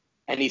Houston,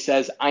 and he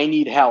says, I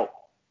need help.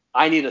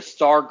 I need a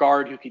star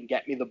guard who can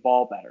get me the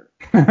ball better.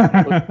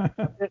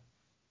 They're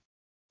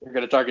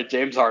going to target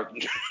James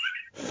Harden.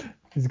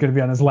 He's going to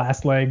be on his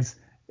last legs.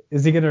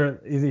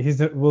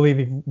 Will he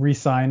be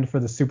re-signed for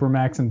the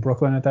Supermax in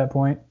Brooklyn at that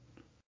point?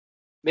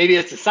 Maybe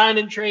it's a sign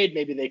and trade.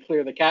 Maybe they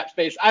clear the cap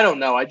space. I don't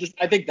know. I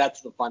think that's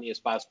the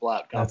funniest possible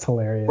outcome. That's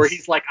hilarious. Where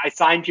he's like, I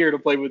signed here to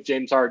play with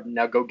James Harden.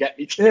 Now go get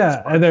me James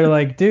Harden. And they're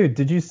like, dude,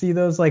 did you see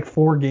those like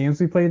 4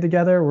 games we played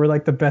together? We're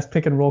like the best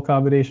pick and roll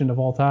combination of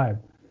all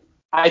time.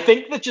 I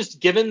think that just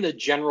given the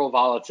general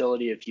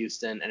volatility of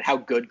Houston and how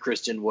good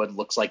Christian Wood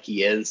looks like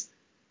he is,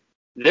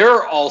 there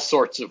are all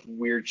sorts of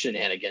weird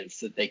shenanigans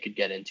that they could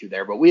get into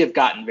there, but we have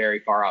gotten very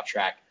far off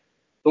track.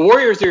 The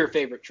Warriors are your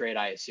favorite trade,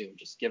 I assume,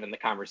 just given the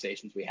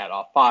conversations we had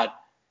off pod.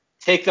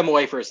 Take them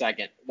away for a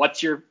second.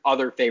 What's your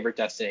other favorite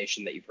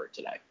destination that you've heard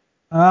today?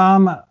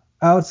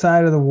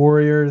 Outside of the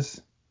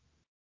Warriors,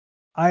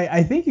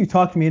 I think you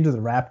talked me into the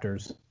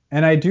Raptors,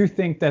 and I do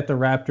think that the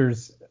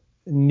Raptors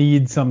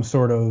need some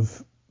sort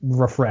of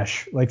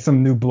refresh, like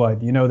some new blood.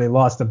 They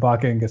lost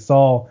Ibaka and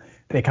Gasol.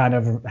 They kind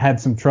of had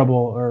some trouble,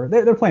 or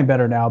they're playing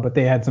better now, but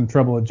they had some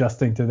trouble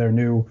adjusting to their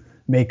new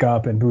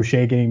makeup and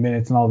Boucher getting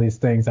minutes and all these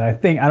things. I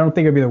don't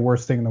think it'd be the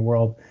worst thing in the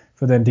world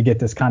for them to get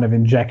this kind of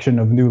injection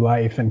of new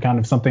life and kind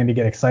of something to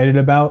get excited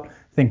about.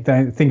 I think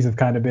that things have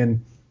kind of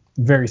been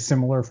very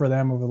similar for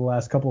them over the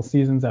last couple of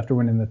seasons after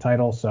winning the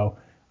title. So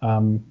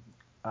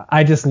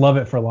I just love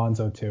it for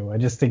Lonzo too. I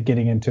just think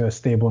getting into a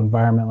stable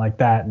environment like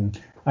that, and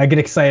I get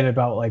excited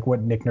about like what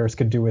Nick Nurse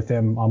could do with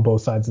him on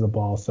both sides of the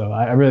ball. So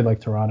I really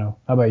like Toronto.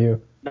 How about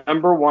you?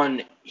 Number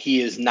one,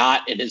 he is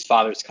not in his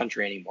father's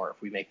country anymore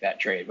if we make that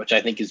trade, which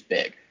I think is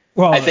big.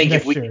 Well, I think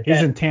next year.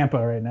 He's in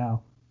Tampa right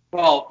now.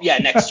 Well, yeah,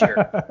 next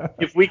year.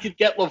 If we could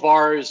get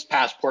LeVar's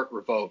passport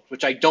revoked,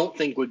 which I don't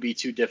think would be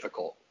too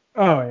difficult,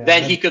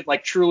 then he could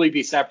like truly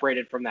be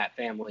separated from that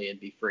family and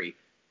be free.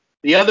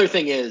 The other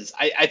thing is,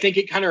 I think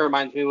it kind of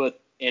reminds me with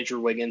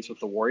Andrew Wiggins with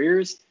the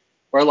Warriors,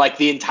 where like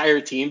the entire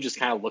team just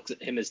kind of looks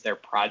at him as their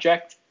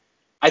project.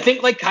 I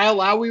think like Kyle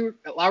Lowry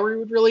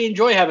would really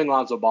enjoy having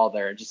Lonzo Ball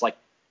there and just like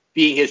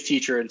being his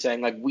teacher and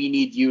saying like, we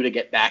need you to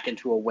get back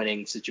into a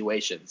winning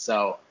situation.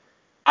 So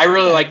I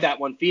really like that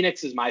one.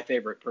 Phoenix is my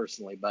favorite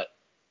personally, but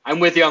I'm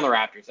with you on the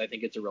Raptors. I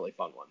think it's a really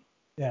fun one.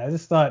 Yeah, I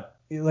just thought,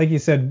 like you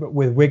said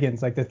with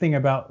Wiggins, like the thing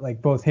about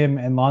like both him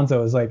and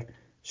Lonzo is like,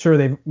 sure,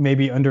 they've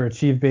maybe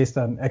underachieved based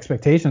on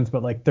expectations,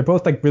 but like they're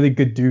both like really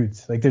good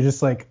dudes. Like they're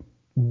just like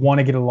want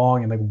to get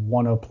along and like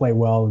want to play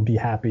well and be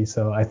happy.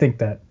 So I think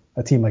that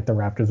a team like the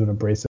Raptors would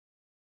embrace it.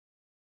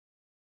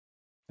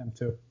 Them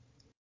too.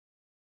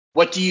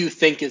 What do you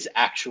think is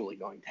actually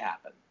going to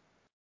happen?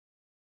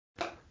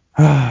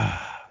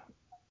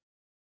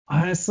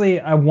 Honestly,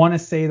 I want to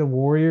say the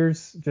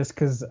Warriors just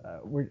because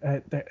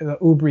the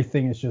Oubre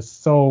thing is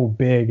just so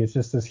big. It's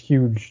just this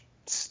huge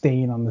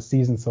stain on the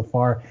season so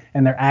far,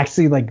 and they're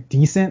actually like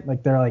decent.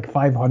 Like they're like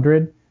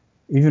 500,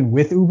 even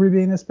with Oubre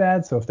being this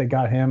bad. So if they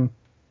got him,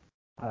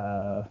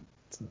 I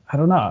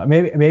don't know.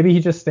 Maybe he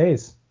just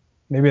stays.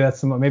 Maybe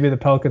the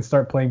Pelicans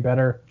start playing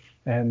better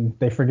and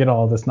they forget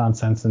all this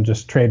nonsense and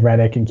just trade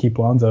Redick and keep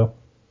Lonzo.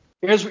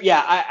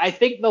 I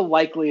think the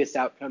likeliest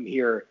outcome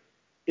here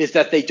is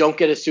that they don't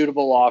get a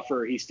suitable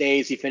offer. He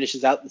stays, he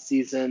finishes out the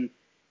season,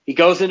 he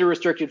goes into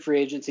restricted free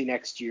agency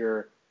next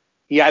year.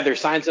 He either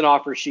signs an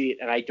offer sheet,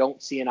 and I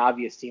don't see an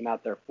obvious team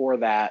out there for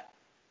that,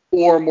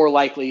 or more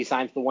likely he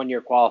signs the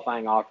 1-year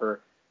qualifying offer,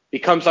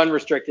 becomes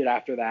unrestricted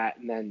after that,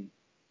 and then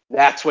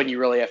that's when you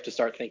really have to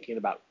start thinking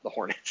about the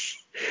Hornets.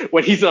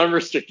 When he's an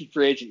unrestricted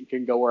free agent, you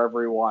can go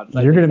wherever he wants.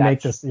 You're going to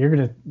make this, you're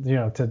going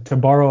to, to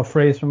borrow a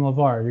phrase from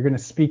LeVar, you're going to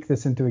speak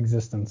this into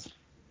existence.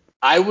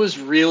 I was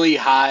really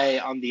high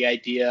on the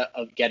idea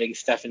of getting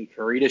Stephen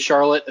Curry to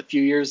Charlotte a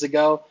few years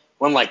ago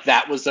when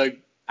that was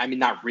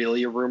not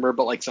really a rumor,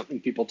 but something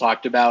people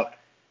talked about.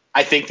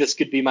 I think this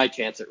could be my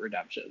chance at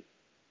redemption.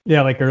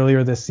 Yeah,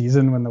 earlier this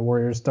season when the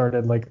Warriors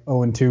started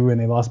 0-2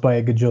 and they lost by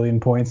a gajillion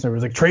points, and it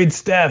was trade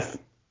Steph.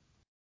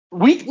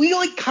 We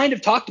kind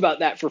of talked about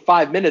that for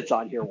 5 minutes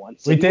on here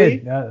once. We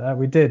did.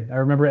 We did. I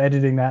remember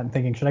editing that and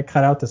thinking, should I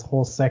cut out this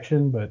whole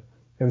section? But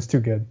it was too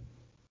good.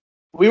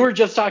 We were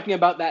just talking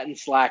about that in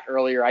Slack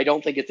earlier. I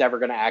don't think it's ever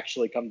going to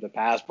actually come to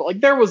pass,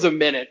 but there was a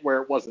minute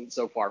where it wasn't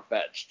so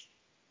far-fetched.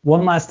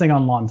 One last thing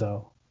on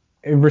Lonzo.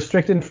 In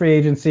restricted free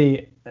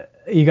agency,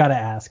 you got to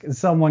ask, is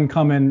someone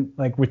coming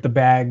with the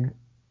bag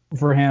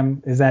for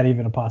him? Is that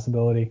even a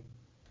possibility?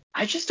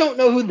 I just don't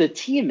know who the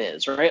team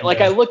is, right?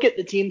 I look at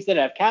the teams that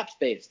have cap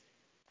space,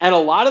 and a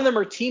lot of them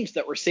are teams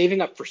that were saving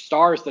up for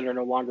stars that are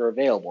no longer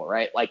available,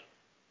 right?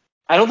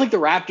 I don't think the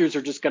Raptors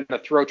are just going to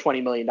throw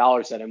 $20 million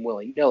at him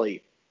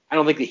willy-nilly. I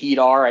don't think the Heat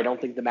are. I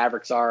don't think the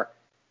Mavericks are.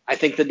 I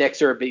think the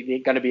Knicks are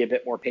going to be a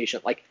bit more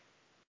patient.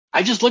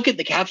 I just look at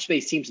the cap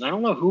space teams, and I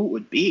don't know who it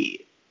would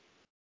be.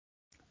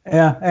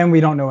 Yeah, and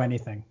we don't know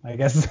anything. I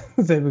guess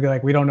we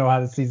don't know how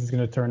the season's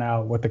going to turn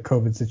out, what the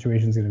COVID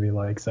situation is going to be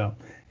like. So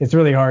it's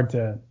really hard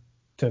to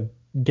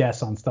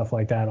guess on stuff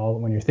like that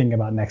when you're thinking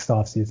about next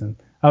off season.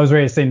 I was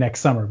ready to say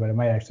next summer, but it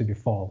might actually be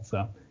fall.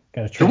 So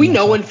do we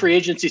know when free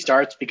agency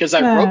starts? Because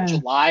I wrote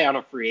July on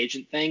a free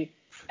agent thing,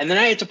 and then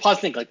I had to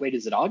pause and think, wait,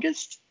 is it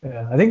August?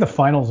 Yeah, I think the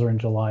finals are in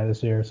July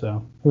this year,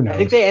 so who knows? I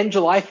think they end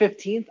July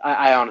 15th.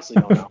 I honestly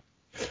don't know.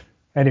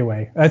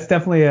 Anyway, that's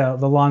definitely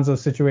the Lonzo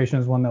situation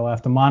is one that we'll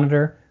have to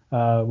monitor.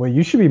 What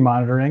you should be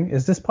monitoring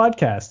is this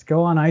podcast.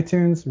 Go on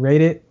iTunes,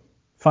 rate it,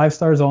 5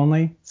 stars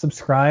only,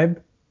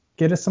 subscribe,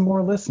 get us some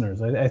more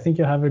listeners. I think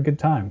you'll have a good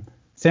time.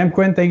 Sam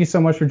Quinn, thank you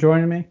so much for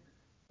joining me.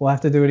 We'll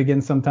have to do it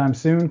again sometime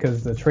soon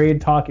because the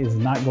trade talk is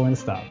not going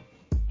to stop.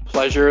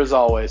 Pleasure as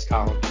always,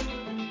 Colin.